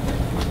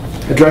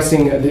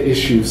addressing the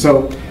issue.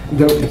 So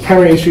the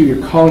primary issue,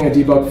 you're calling a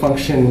debug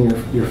function,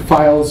 your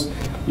files,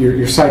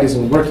 your site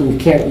isn't working, you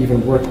can't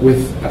even work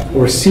with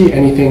or see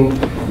anything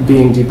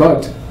being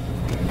debugged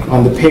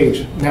on the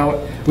page. Now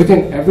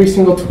within every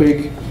single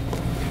Twig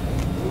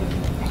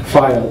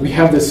file, we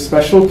have this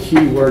special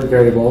keyword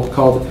variable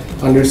called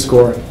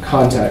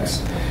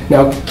 _context.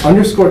 Now,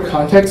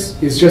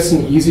 _context is just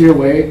an easier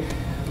way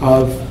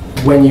of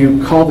when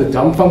you call the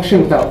dump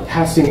function without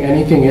passing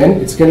anything in,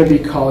 it's going to be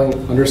calling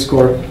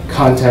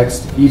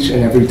 _context each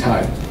and every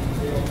time.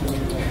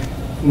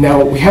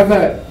 Now, we have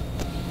that.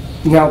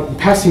 Now,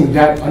 passing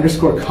that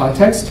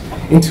 _context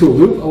into a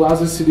loop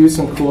allows us to do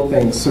some cool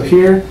things. So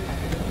here,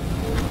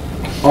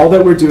 all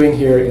that we're doing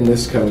here in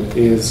this code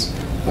is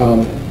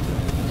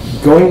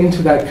going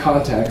into that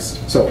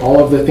context, so all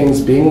of the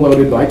things being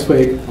loaded by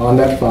Twig on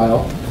that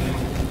file,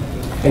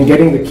 and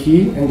getting the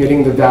key and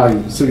getting the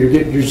value. So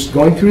you're just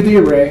going through the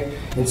array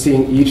and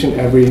seeing each and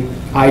every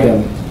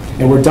item.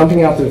 And we're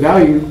dumping out the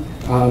value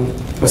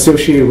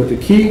associated with the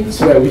key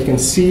so that we can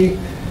see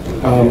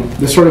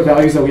the sort of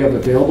values that we have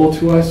available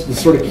to us, the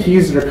sort of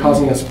keys that are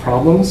causing us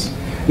problems.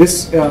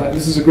 This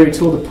is a great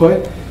tool to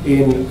put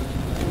in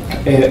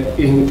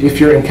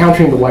if you're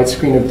encountering the white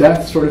screen of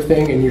death sort of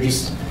thing, and you're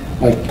just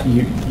like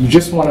you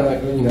just want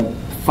to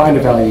find a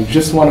value, you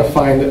just want to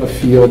find a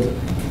field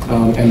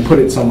and put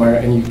it somewhere,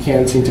 and you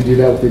can't seem to do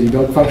that with the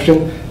debug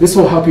function. This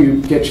will help you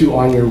get you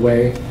on your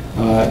way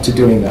to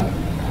doing that.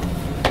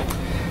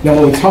 Now,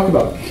 when we talk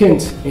about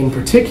Kint in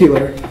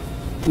particular,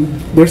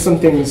 there's some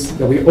things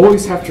that we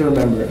always have to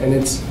remember, and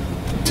it's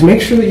to make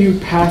sure that you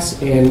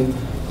pass in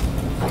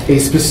a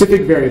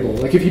specific variable.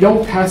 Like if you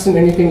don't pass in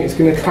anything, it's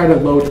going to try to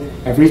load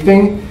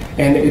everything,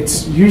 and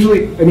it's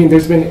usually, I mean,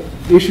 there's been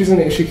issues in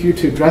the issue queue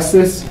to address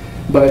this,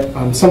 but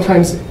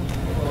sometimes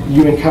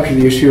you encounter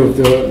the issue of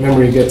the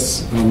memory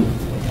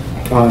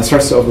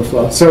starts to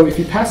overflow. So if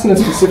you pass in a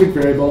specific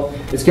variable,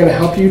 it's going to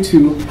help you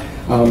to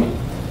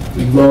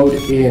load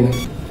in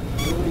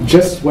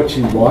just what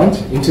you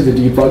want into the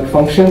debug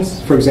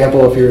functions. For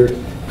example, if you're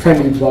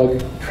trying to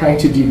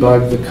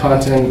debug the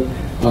content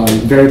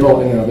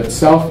variable in and of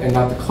itself, and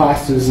not the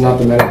classes, not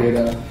the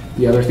metadata,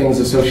 the other things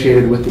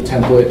associated with the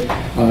template,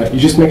 you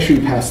just make sure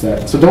you pass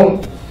that. So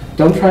don't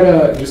try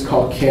to just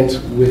call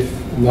Kint with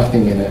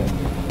nothing in it.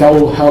 That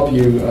will help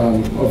you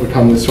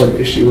overcome this sort of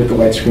issue with the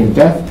white screen of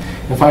death.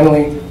 And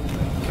finally,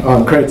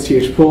 credits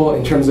THPool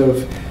in terms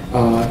of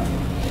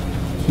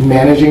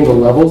managing the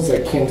levels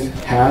that Kint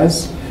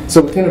has.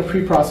 So within a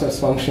preprocess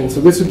function,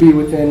 so this would be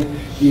within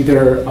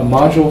either a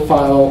module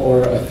file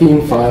or a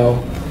theme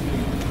file,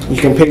 you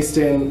can paste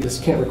in this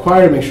Kint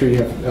required, make sure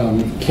you have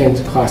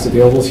Kint class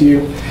available to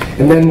you,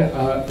 and then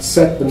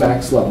set the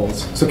max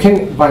levels. So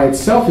Kint by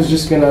itself is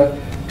just going to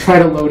try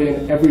to load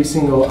in every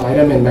single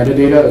item and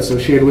metadata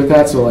associated with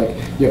that. So like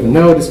you have a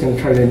node, it's going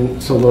to try to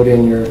load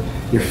in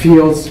your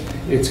fields.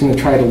 It's going to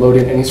try to load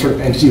in any sort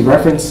of entity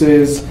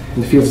references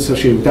and the fields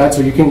associated with that.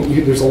 So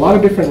there's a lot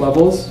of different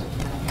levels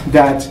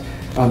that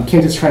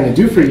Kint is trying to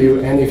do for you,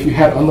 and if you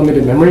had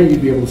unlimited memory,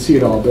 you'd be able to see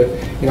it all. But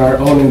in our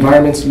own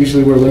environments,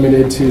 usually we're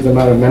limited to the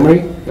amount of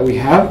memory that we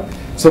have.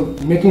 So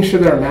making sure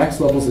that our max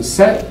levels is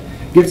set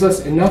gives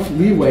us enough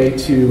leeway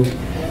to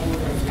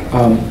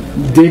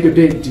dig a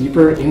bit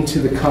deeper into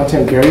the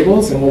content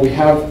variables and what we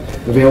have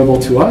available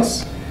to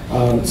us,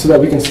 so that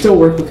we can still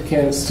work with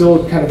Kint,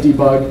 still kind of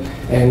debug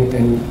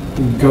and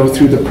go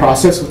through the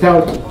process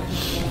without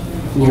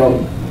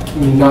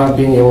not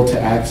being able to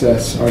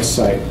access our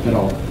site at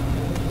all.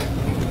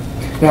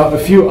 Now, a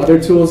few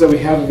other tools that we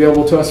have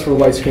available to us for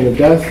white screen of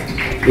death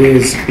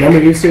is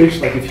memory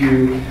usage. Like if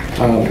you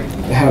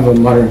have a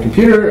modern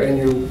computer and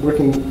you're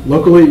working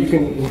locally, you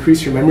can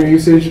increase your memory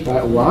usage by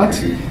a lot.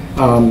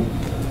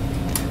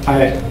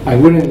 I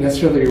wouldn't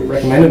necessarily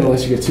recommend it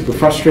unless you get super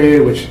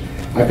frustrated, which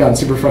I've gotten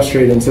super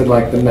frustrated and said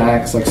like the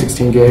max, like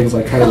 16 gigs,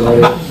 like try to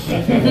load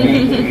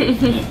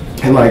it.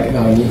 And like,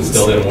 it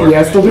still didn't work.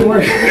 Yeah, it still didn't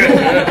work.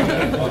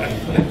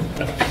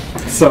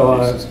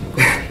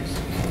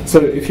 So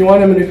if you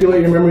want to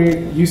manipulate your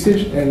memory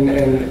usage,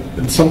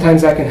 and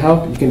sometimes that can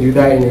help, you can do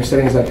that in your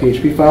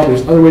settings.php file.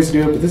 There's other ways to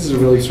do it, but this is a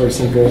really sort of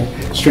simple,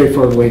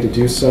 straightforward way to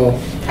do so.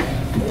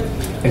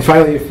 And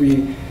finally, if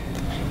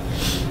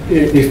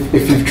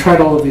you've tried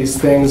all of these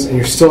things and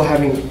you're still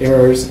having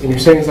errors in your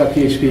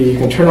settings.php, you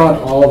can turn on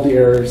all of the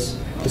errors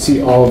to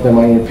see all of them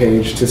on your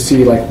page, to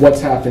see like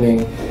what's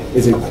happening.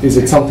 Is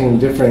it something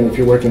different if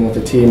you're working with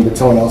a team that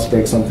someone else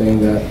breaks something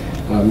that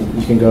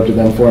you can go to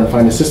them for and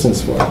find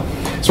assistance for.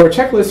 So our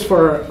checklist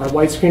for our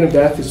white screen of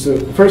death is to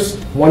first,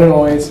 one and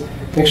always,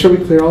 make sure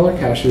we clear all our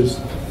caches.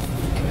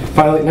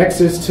 Finally,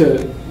 next is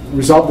to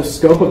resolve the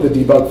scope of the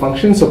debug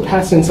function, so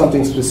pass in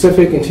something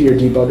specific into your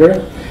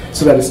debugger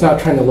so that it's not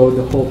trying to load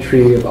the whole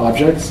tree of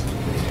objects.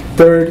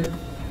 Third,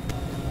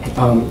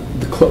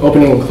 the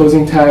opening and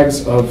closing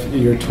tags of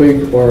your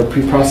Twig or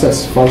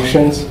preprocessed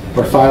functions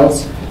or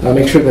files.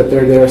 Make sure that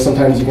they're there.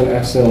 Sometimes you can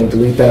accidentally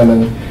delete them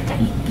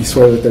and you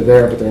swear that they're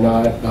there, but they're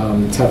not.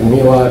 It's happened to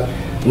me a lot.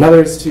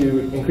 Another is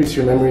to increase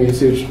your memory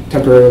usage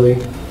temporarily.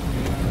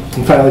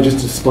 And finally, just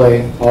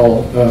display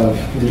all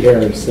of the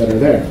errors that are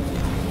there.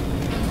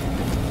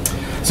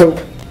 So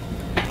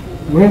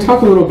we're going to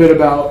talk a little bit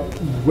about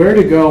where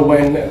to go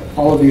when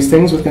all of these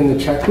things within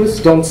the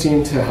checklist don't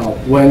seem to help.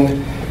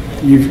 When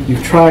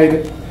you've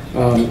tried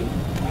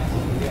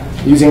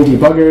using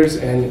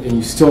debuggers and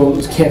you still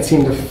can't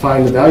seem to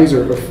find the values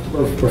or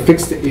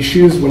fix the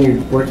issues when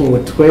you're working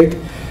with Twig,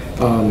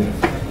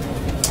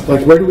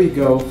 like where do we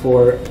go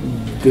for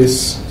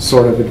this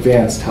sort of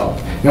advanced help?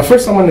 Now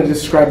first I want to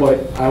describe what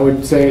I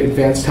would say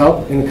advanced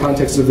help in the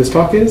context of this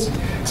talk is.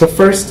 So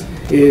first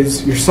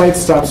is your site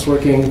stops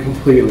working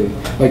completely.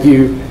 Like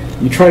you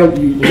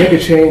make a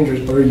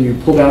change or you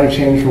pull down a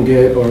change from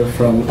Git or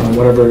from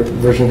whatever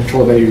version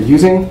control that you're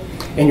using,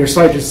 and your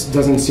site just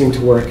doesn't seem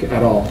to work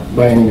at all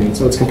by any means.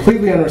 So it's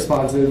completely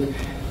unresponsive.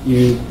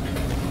 You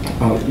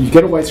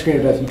get a white screen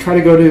of death. You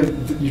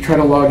try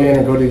to log in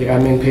or go to the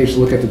admin page to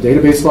look at the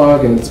database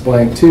log, and it's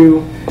blank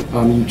too.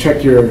 You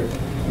check your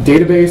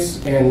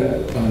database, and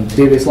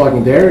database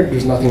logging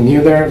there's nothing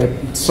new there.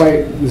 Like the site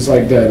is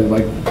like dead.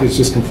 Like it's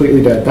just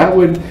completely dead. That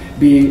would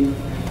be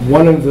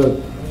one of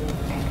the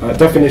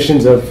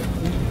definitions of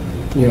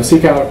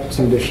seek out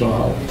some additional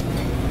help.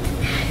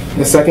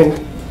 The second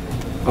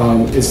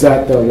is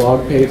that the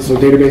log page, so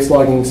database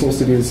logging seems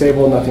to be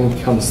disabled, nothing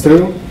comes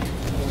through.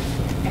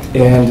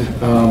 And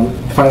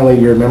finally,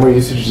 your memory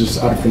usage is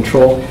just out of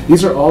control.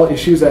 These are all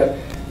issues that,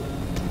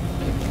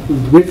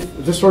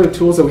 with the sort of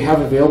tools that we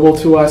have available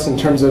to us in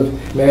terms of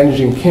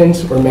managing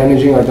Kint or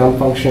managing our dump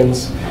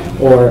functions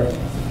or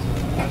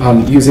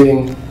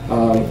using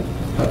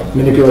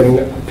manipulating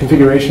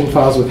configuration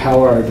files with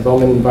how our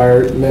development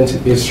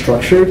environment is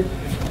structured.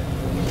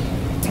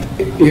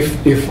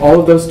 If all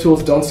of those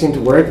tools don't seem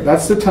to work,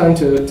 that's the time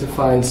to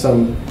find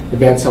some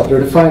advanced help, or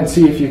to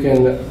see if you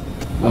can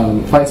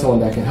find someone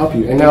that can help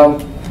you. And now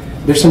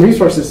there's some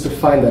resources to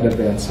find that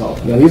advanced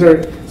help. Now these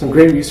are some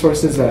great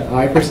resources that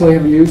I personally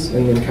have used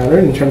and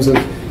encountered in terms of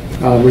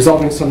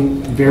resolving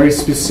some very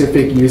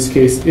specific use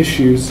case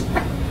issues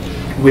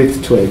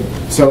with Twig.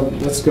 So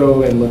let's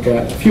go and look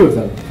at a few of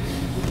them.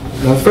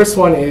 Now the first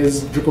one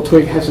is Drupal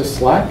Twig has a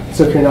Slack.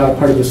 So if you're not a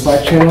part of the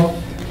Slack channel,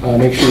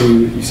 make sure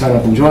you sign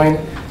up and join.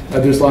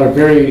 There's a lot of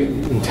very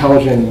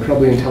intelligent,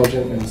 incredibly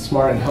intelligent and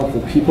smart and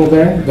helpful people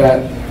there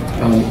that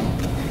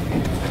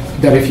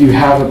if you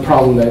have a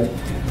problem that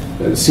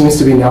seems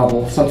to be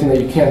novel, something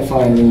that you can't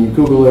find when you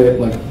Google it,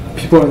 like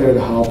people are there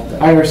to help. The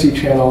IRC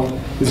channel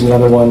is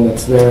another one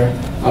that's there.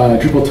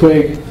 Drupal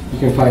Twig, you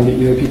can find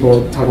either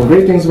people talking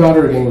great things about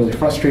it or getting really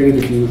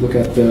frustrated if you look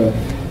at the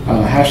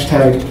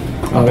hashtag.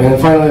 And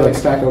then finally, like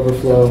Stack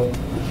Overflow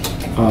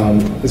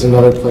is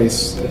another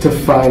place to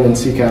find and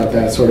seek out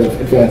that sort of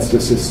advanced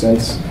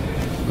assistance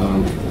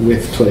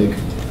with Twig.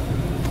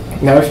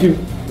 Now, if you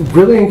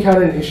really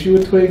encounter an issue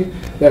with Twig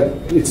that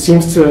it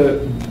seems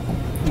to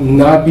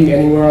not be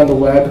anywhere on the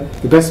web,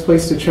 the best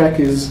place to check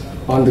is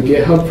on the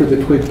GitHub for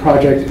the Twig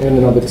project in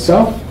and of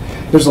itself.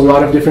 There's a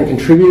lot of different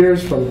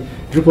contributors from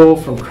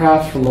Drupal, from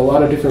Craft, from a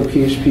lot of different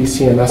PHP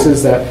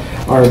CMSs that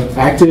are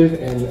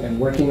active and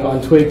working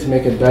on Twig to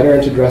make it better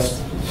and to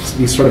address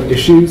these sort of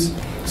issues.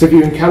 So if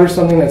you encounter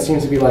something that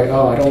seems to be like,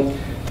 oh, I don't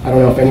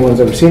know if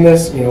anyone's ever seen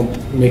this,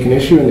 make an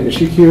issue in the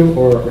issue queue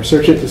or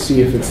search it to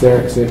see if it's there,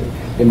 because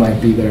it might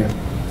be there.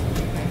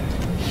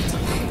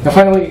 Now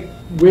finally,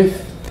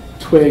 with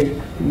Twig,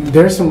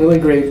 there are some really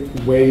great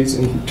ways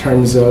in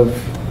terms of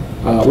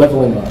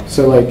leveling up.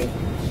 So like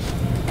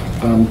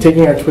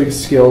taking our Twig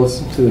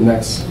skills to the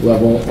next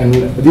level. And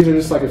these are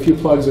just like a few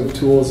plugs of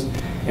tools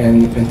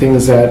and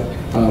things that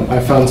I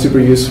found super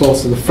useful.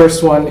 So the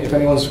first one, if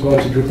anyone's going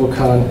to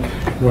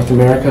DrupalCon North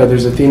America,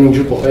 there's a Theming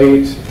Drupal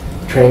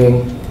 8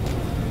 training.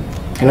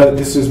 I know that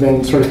this has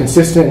been sort of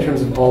consistent in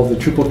terms of all of the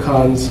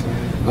DrupalCons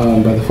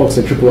by the folks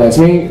at Drupalize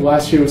Me.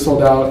 Last year was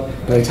sold out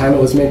by the time it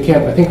was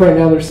MidCamp. I think right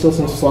now there's still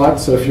some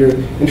slots, so if you're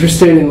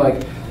interested in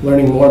like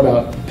learning more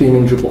about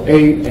theming Drupal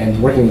 8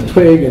 and working with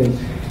Twig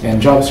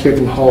and JavaScript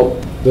and Halt,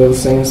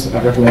 those things,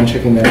 I recommend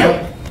checking that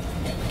out.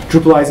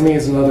 Drupalize Me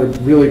is another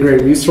really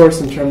great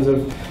resource in terms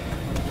of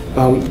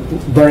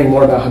learning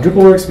more about how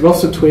Drupal works, but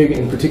also Twig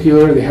in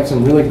particular. They have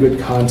some really good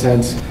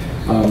content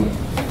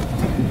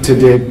to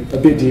dig a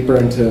bit deeper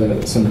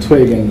into some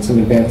Twig and some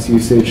advanced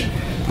usage.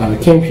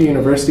 KMP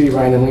University,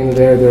 Ryan and Lena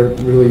there, they're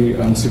really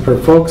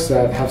superb folks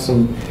that have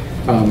some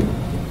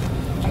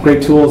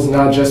great tools,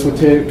 not just with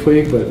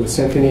Twig, but with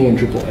Symfony and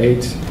Drupal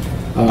 8.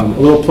 A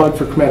little plug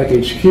for Chromatic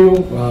HQ,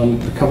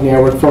 the company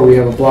I work for. We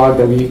have a blog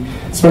that we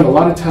spend a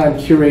lot of time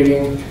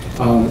curating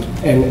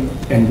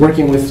and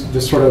working with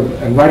just sort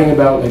of, and writing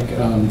about, like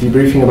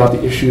debriefing about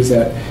the issues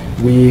that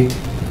we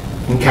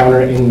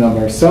encounter in and of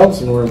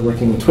ourselves, and we're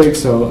working with Twig,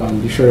 so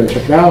be sure to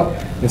check it out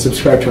and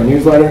subscribe to our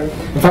newsletter.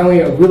 And finally,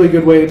 a really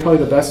good way, probably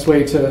the best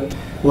way to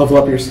level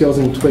up your skills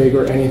in Twig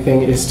or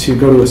anything, is to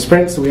go to a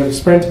sprint. So we have a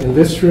sprint in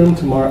this room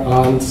tomorrow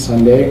on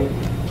Sunday.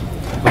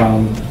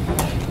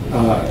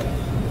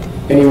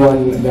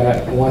 Anyone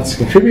that wants to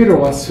contribute or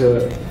wants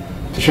to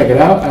check it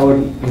out, I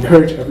would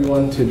encourage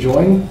everyone to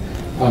join.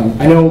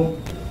 I know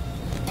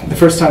the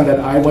first time that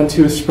I went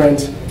to a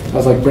sprint, I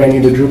was like brand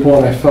new to Drupal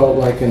and I felt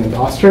like an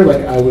imposter,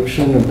 like I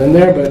shouldn't have been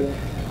there, but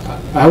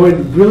I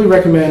would really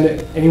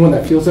recommend anyone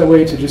that feels that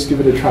way to just give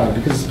it a try,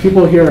 because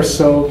people here are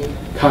so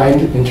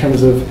kind in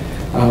terms of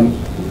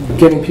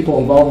getting people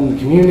involved in the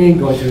community,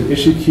 going through the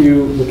issue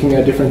queue, looking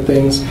at different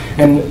things.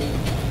 And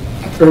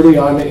early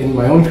on in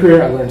my own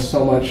career, I learned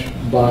so much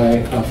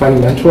by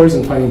finding mentors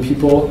and finding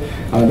people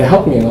that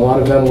helped me, and a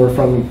lot of them were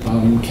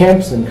from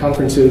camps and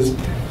conferences.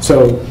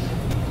 So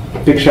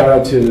big shout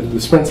out to the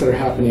sprints that are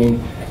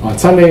happening on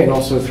Sunday and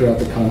also throughout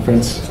the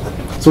conference.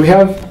 So we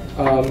have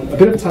a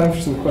bit of time for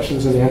some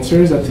questions and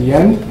answers at the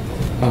end.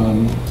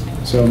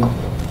 So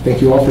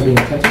thank you all for being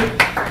attentive.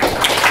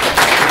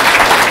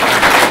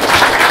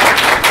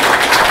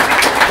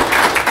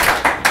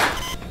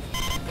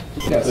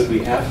 Yes. Could we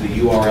have the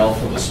URL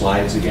for the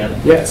slides again?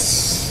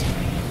 Yes.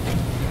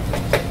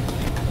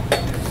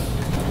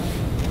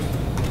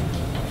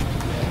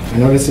 I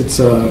notice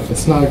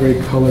it's not a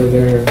great color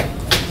there.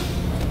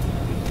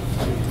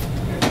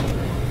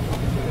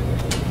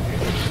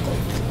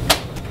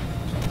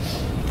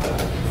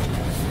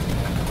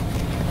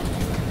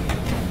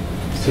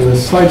 So the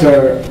slides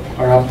are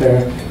up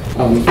there.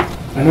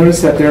 I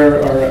noticed that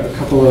there are a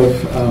couple of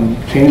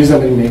changes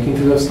I've been making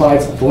to those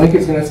slides. The link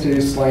is going to stay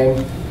the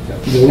same.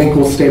 The link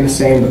will stay the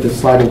same, but the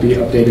slide will be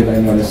updated. I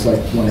noticed like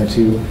 1 or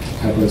 2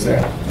 typos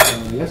there.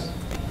 Yes?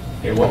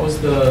 Hey, what was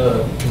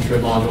the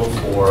contrib module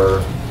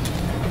for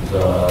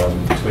the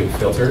Twig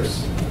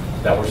filters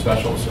that were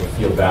special? So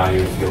field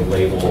value, field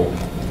label,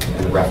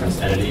 and the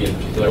referenced entity in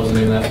particular. What was the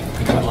name of that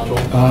contrib module?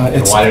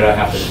 And why did I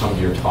have to come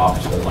to your talk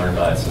to learn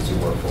about it since you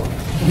work for it?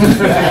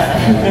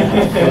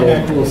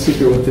 A little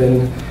secret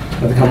within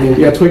the company.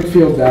 Yeah, Twig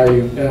field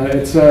value.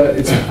 It's.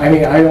 I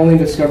mean, I only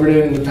discovered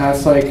it in the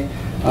past like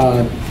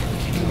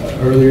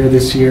earlier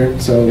this year.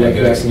 So yeah, like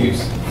good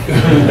excuse.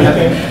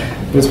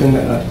 It's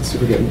been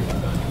super good.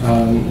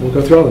 We'll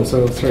go through all of them.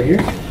 So let's start here.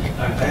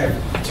 I have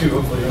 2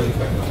 hopefully really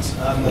quick ones.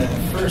 On the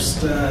first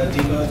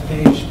debug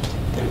page,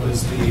 it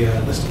was the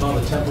list of all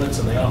the templates,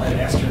 and they all had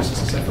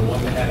asterisks except for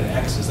one that had an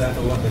X. Is that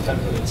the one, the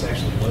template that's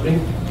actually loading?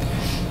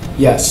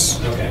 Yes.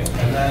 Okay.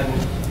 And then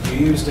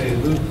you used a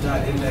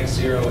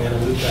loop.index0 and a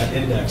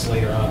loop.index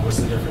later on. What's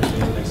the difference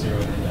between index 0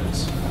 and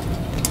index?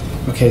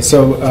 Okay,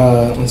 so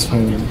let's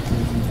find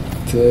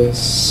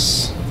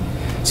this.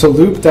 So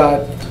loop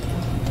dot.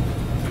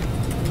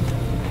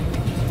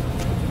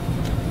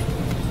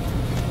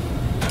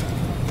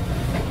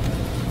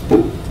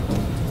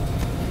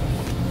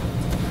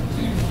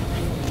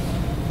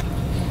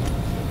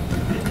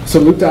 So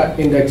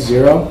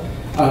loop.index0.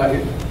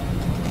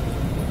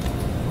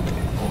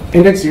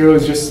 Index 0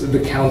 is just the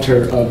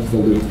counter of the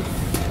loop.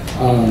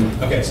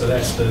 Okay, so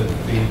that's the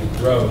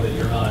row that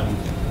you're on,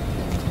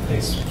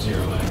 base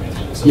 0, I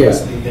imagine. So yeah.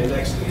 what's the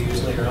index that you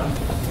use later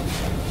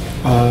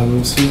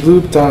on? So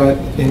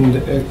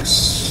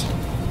loop.index.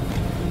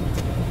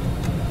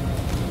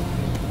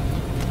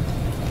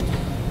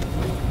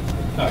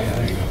 Oh yeah,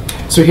 there you go.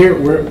 So here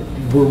we're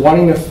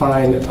wanting to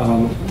find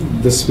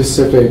the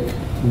specific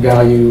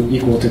value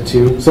equal to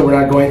 2. So we're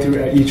not going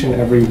through each and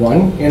every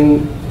one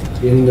in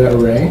the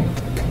array.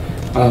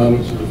 So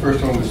the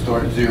first one would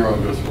start at 0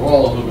 and go through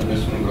all of them, and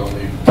this one would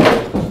only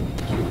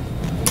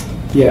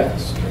 2.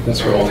 Yes,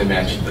 that's right. only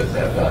match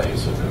that value,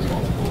 so there's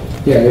multiple.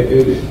 Yeah,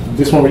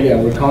 this one,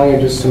 we're calling it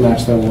just to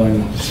match that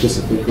one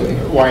specifically.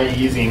 Why are you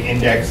using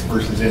index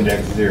versus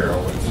index 0?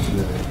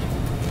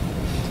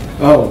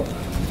 Oh.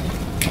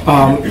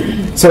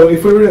 So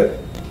if we were to...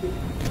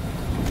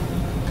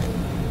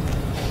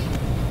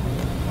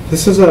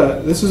 This is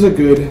a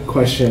good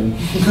question.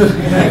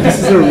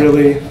 This is a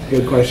really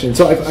good question.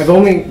 So I've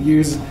only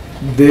used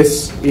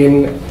this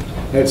in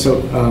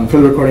for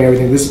the recording and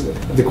everything.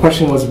 The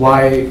question was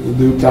why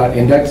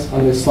loop.index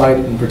on this slide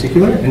in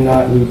particular, and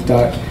not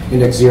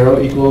loop.index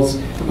 0 equals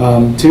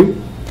 2.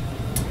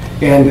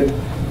 And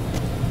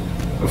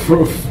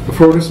for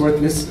what it's worth,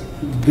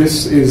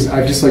 this is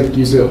I've just like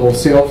used it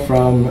wholesale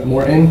from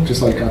Morton,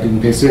 just like copied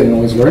and pasted it, and it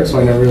always works. So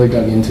I never really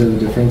dug into the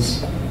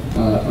difference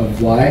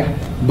of why,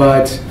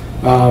 but.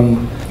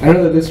 I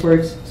know that this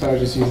works, so I'll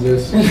just use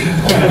this.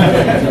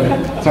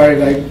 Sorry,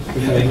 like.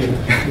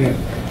 Yes.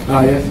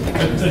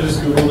 I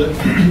just Googled it.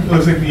 It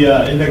looks like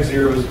the index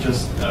 0 is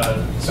just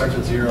starts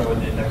at 0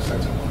 and the index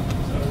starts at 1.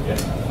 So, yeah.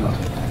 Oh,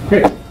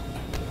 great.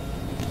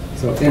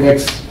 So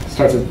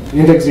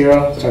index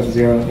 0 starts at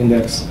 0,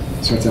 index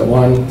starts at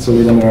 1. So we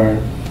limit our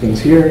things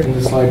here in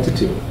the slide to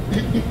 2.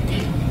 Thank you.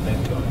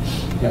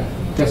 Yeah.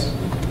 Yes.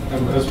 I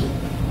was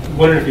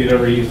wondering if you'd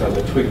ever used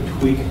the Twig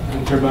tweak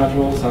contrib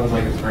module. Sounds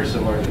like it's very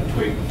similar to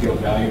Twig field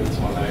value. It's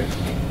one that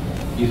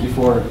I've used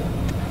before.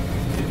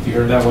 If you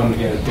heard that one,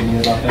 get an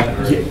opinion about that?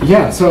 Or?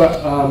 Yeah. So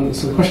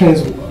the question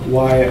is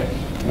why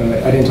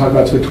I didn't talk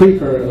about Twig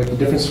tweak, or like the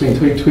difference between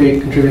Twig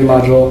tweak contributing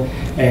module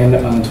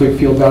and Twig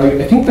field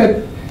value. I think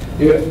that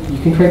you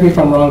can correct me if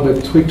I'm wrong,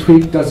 but Twig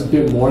tweak does a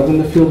bit more than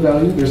the field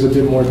value. There's a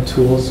bit more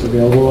tools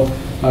available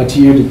to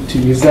you to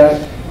use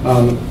that.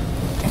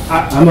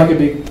 I'm like a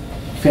big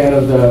fan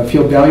of the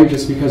field value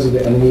just because of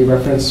the enemy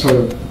reference, sort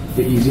of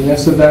the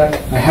easiness of that.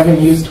 I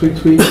haven't used Twig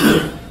tweak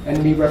with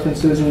enemy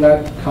references in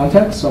that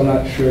context, so I'm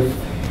not sure if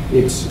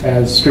it's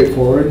as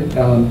straightforward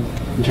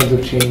in terms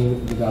of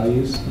chaining the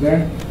values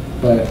there.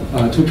 But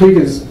Twig tweak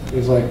is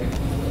like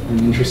an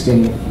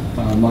interesting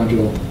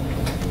module.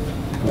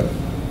 But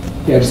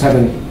yeah, I just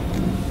haven't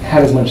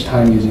had as much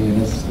time using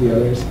it as the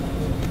others.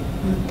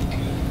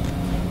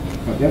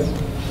 Yes?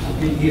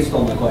 You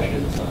stole my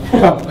question. So.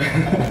 Oh,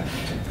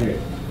 great.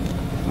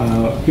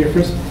 Here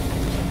first?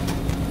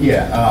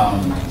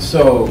 Yeah,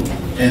 so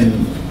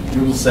in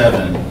Drupal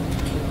 7,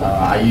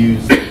 I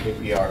use the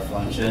KPR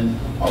function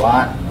a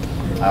lot.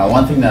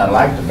 One thing that I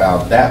liked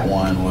about that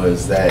one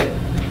was that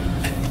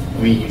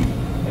when you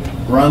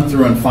run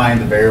through and find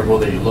the variable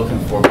that you're looking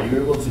for,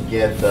 you're able to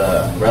get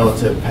the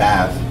relative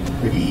path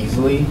pretty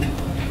easily.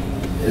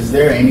 Is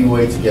there any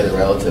way to get a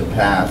relative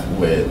path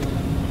with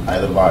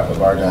either var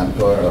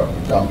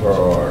dumper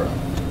or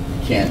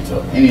Kent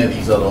or any of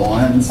these other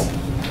ones?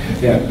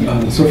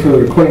 Yeah, so for the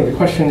recording, the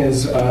question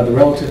is the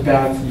relative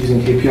path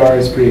using KPR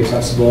is pretty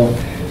accessible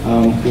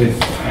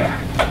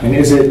and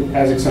is it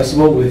as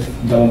accessible with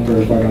dump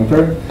or var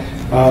dumper?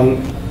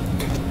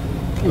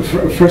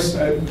 First,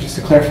 just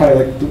to clarify,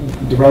 like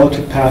the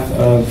relative path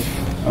of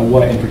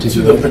what in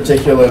particular? To the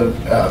particular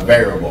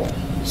variable.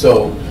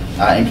 So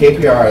in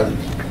KPR,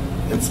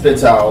 it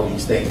spits out all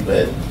these things,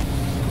 but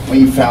when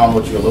you found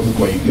what you were looking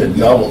for, you could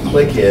double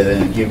click it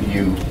and it give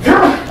you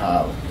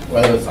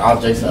whether it's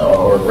objects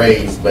or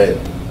arrays, but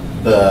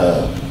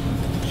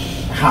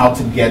how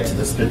to get to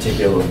this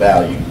particular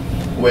value.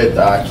 With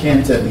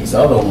Kent and these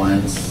other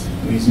ones,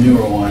 these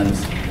newer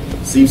ones,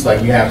 seems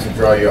like you have to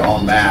draw your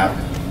own map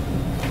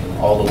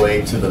all the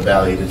way to the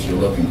value that you're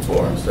looking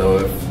for. So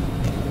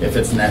if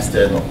it's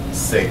nested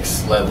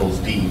 6 levels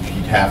deep,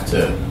 you'd have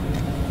to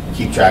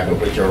keep track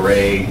of which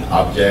array,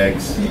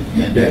 objects,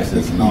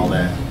 indexes, and all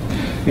that.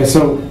 Yeah,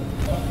 so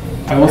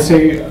I will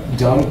say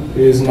dump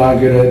is not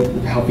good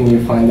at helping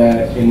you find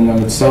that in and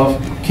of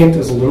itself. Kent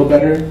is a little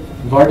better.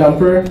 Var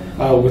dumper,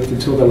 with the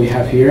tool that we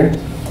have here,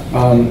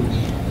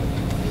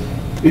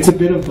 it's a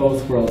bit of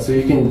both worlds. So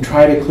you can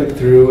try to click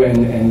through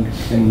and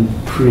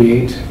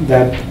create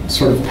that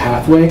sort of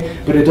pathway,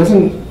 but it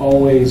doesn't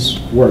always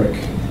work.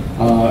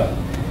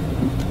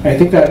 I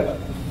think that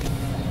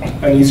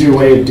an easier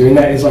way of doing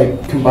that is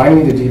like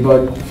combining the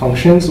debug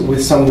functions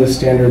with some of the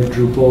standard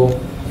Drupal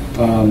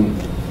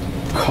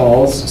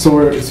calls. So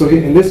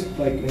in this,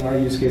 like in our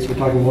use case, we're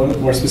talking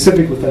more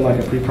specific within like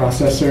a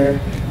preprocessor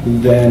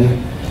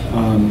than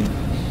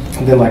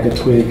like a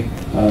Twig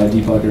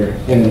debugger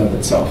in and of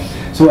itself.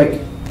 So like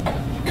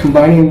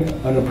combining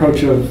an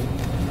approach of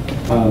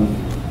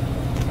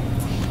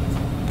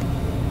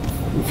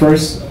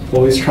first,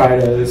 always try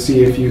to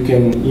see if you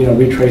can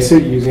retrace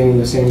it using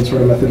the same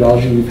sort of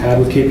methodology you've had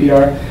with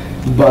KPR.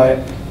 But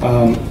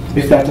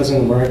if that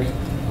doesn't work,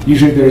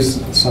 usually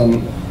there's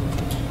some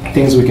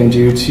things we can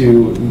do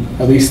to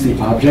at least the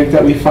object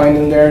that we find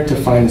in there to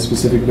find a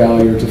specific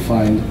value or to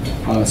find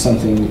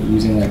something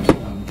using like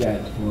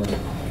get or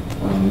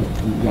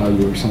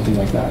value or something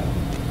like that.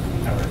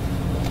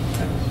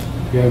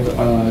 You have,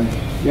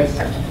 yes?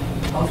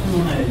 Often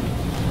when I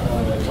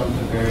dump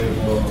a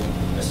variable,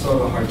 I still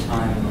have a hard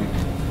time like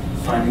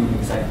finding the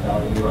exact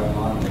value I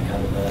want, like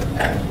out of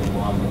the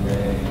long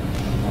array,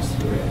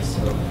 nested array.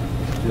 So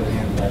doing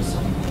it by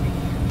some,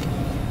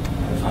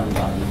 I find the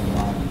value I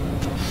want.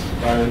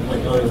 Rather,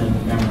 like other than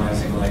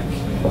memorizing like 0,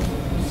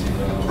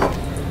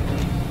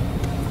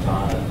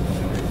 dot,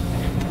 whatever.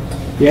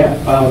 Yeah.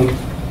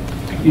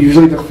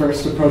 Usually the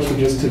first approach would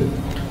just to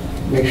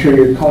make sure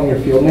you're calling your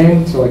field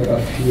name. So like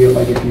a field,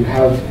 like if you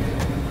have,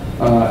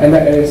 and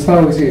it's not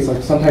always the case.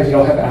 Like sometimes you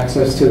don't have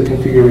access to the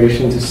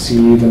configuration to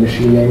see the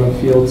machine name of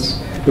fields.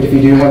 But if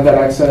you do have that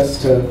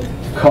access to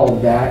call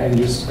that and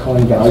just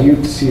calling value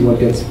to see what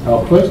gets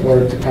output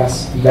or to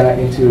pass that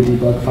into a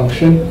debug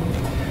function.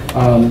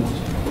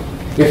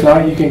 If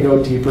not, you can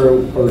go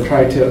deeper or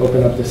try to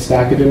open up the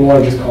stack a bit more,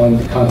 just calling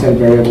the content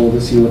variable to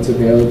see what's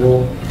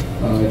available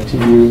to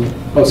you.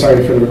 Oh,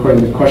 sorry for the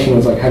recording. The question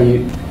was like, how do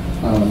you,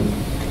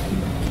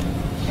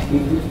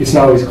 it's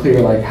not always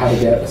clear like how to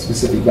get a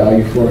specific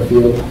value for a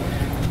field.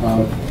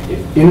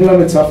 In and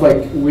of itself,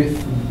 like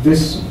with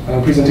this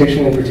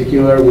presentation in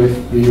particular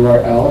with the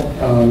URL,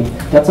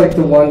 that's like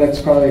the one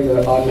that's probably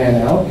the odd man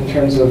out in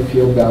terms of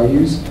field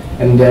values.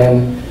 And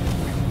then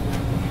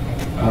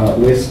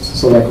lists,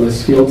 so like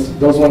list fields,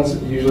 those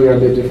ones usually are a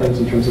bit different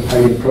in terms of how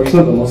you approach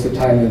them, but most of the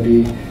time it'd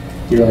be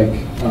your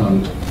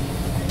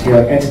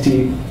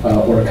entity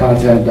or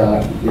content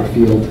dot your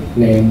field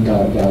name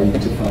dot value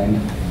to find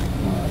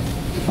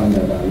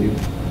that value.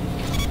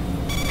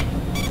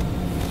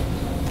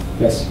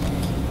 Yes.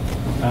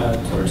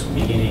 Towards the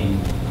beginning,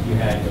 you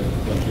had the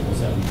Drupal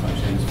 7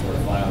 functions for a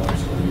file or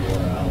store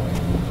URL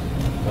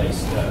and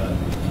place the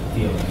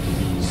field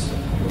entities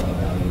URL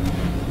value.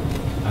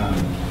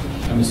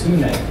 I'm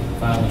assuming that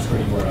file underscore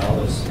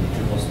URL is a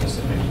Drupal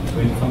specific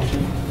Twig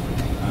function.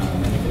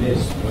 And if it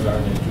is, what are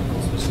the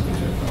Drupal specific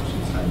Twig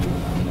functions? How do you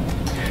find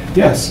that?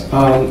 Yes,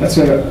 that's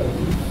a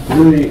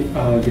really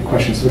good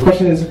question. So the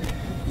question is,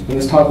 in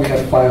this talk we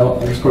have file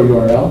underscore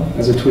URL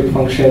as a Twig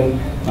function.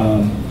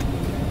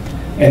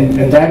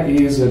 And that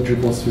is a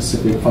Drupal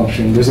specific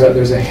function.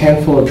 There's a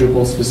handful of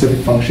Drupal specific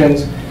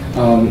functions.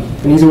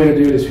 An easy way to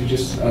do it is if you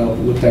just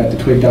looked at the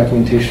Twig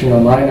documentation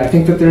online. I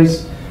think that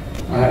there's,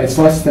 it's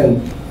less than,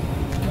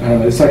 I don't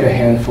know, it's like a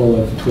handful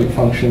of Twig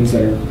functions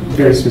that are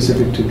very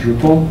specific to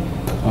Drupal.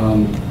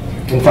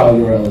 And file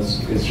URL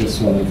is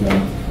just one of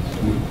them.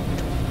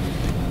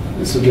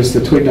 So just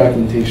the Twig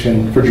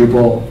documentation for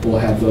Drupal will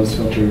have those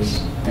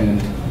filters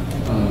and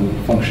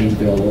functions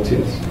available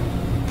to us.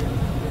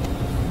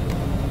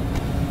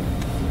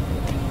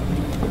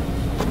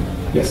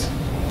 Yes?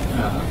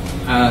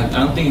 I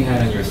don't think you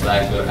had on your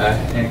slides, but I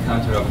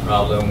encountered a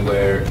problem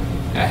where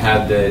I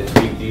had the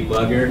Twig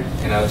debugger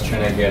and I was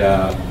trying to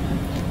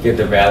get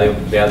the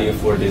value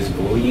for this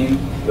boolean,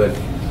 but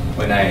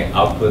when I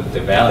output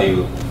the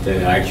value,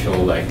 the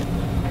actual like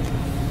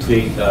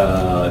Twig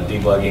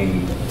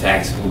debugging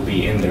text will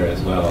be in there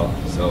as well.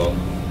 So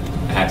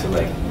I had to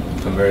like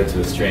convert it to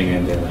a string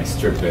and then like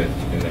strip it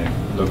and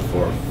then look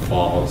for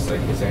false.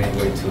 Like, is there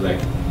any way to like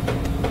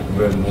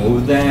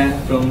remove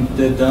that from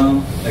the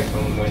DOM, like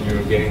from when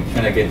you're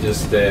trying to get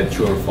just the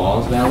true or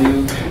false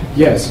value?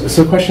 Yes.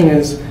 So the question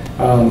is,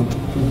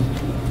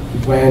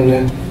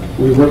 when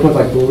we work with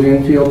like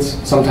Boolean fields,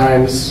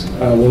 sometimes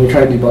when we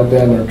try to debug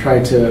them or try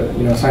to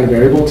assign a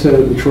variable to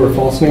the true or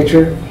false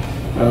nature,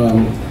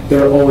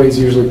 they're always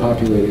usually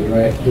populated,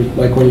 right?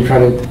 Like when you try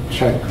to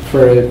check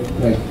for it,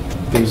 like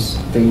there's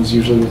things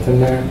usually within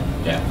there.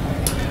 Yeah.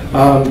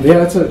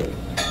 Yeah,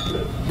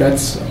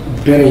 that's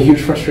been a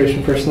huge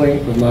frustration personally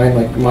of mine.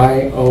 Like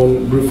my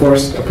own brute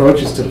force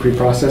approach is to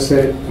pre-process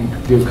it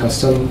and do a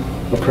custom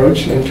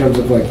approach in terms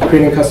of like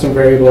creating a custom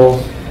variable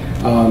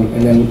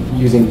and then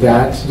using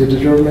that to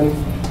determine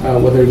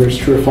whether there's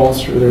true or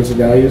false or there's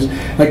values.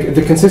 Like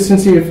the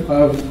consistency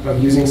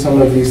of using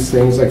some of these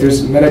things, like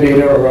there's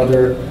metadata or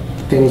other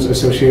things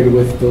associated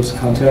with those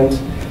content,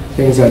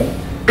 things that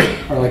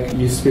are like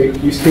use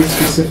case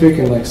specific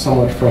and like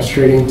somewhat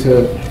frustrating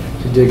to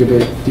dig a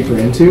bit deeper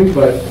into,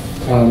 but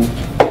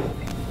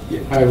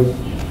I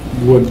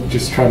would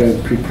just try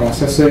to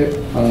pre-process it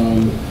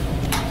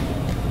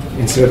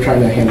instead of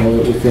trying to handle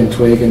it within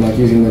Twig and like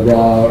using the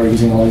raw or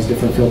using all these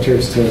different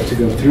filters to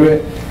go through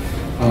it.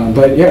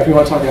 But yeah, if you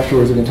want to talk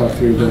afterwards, we can talk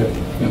through a bit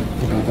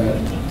about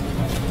that.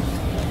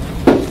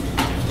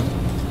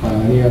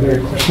 Any other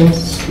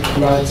questions? If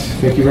not,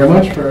 thank you very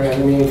much for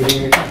having me.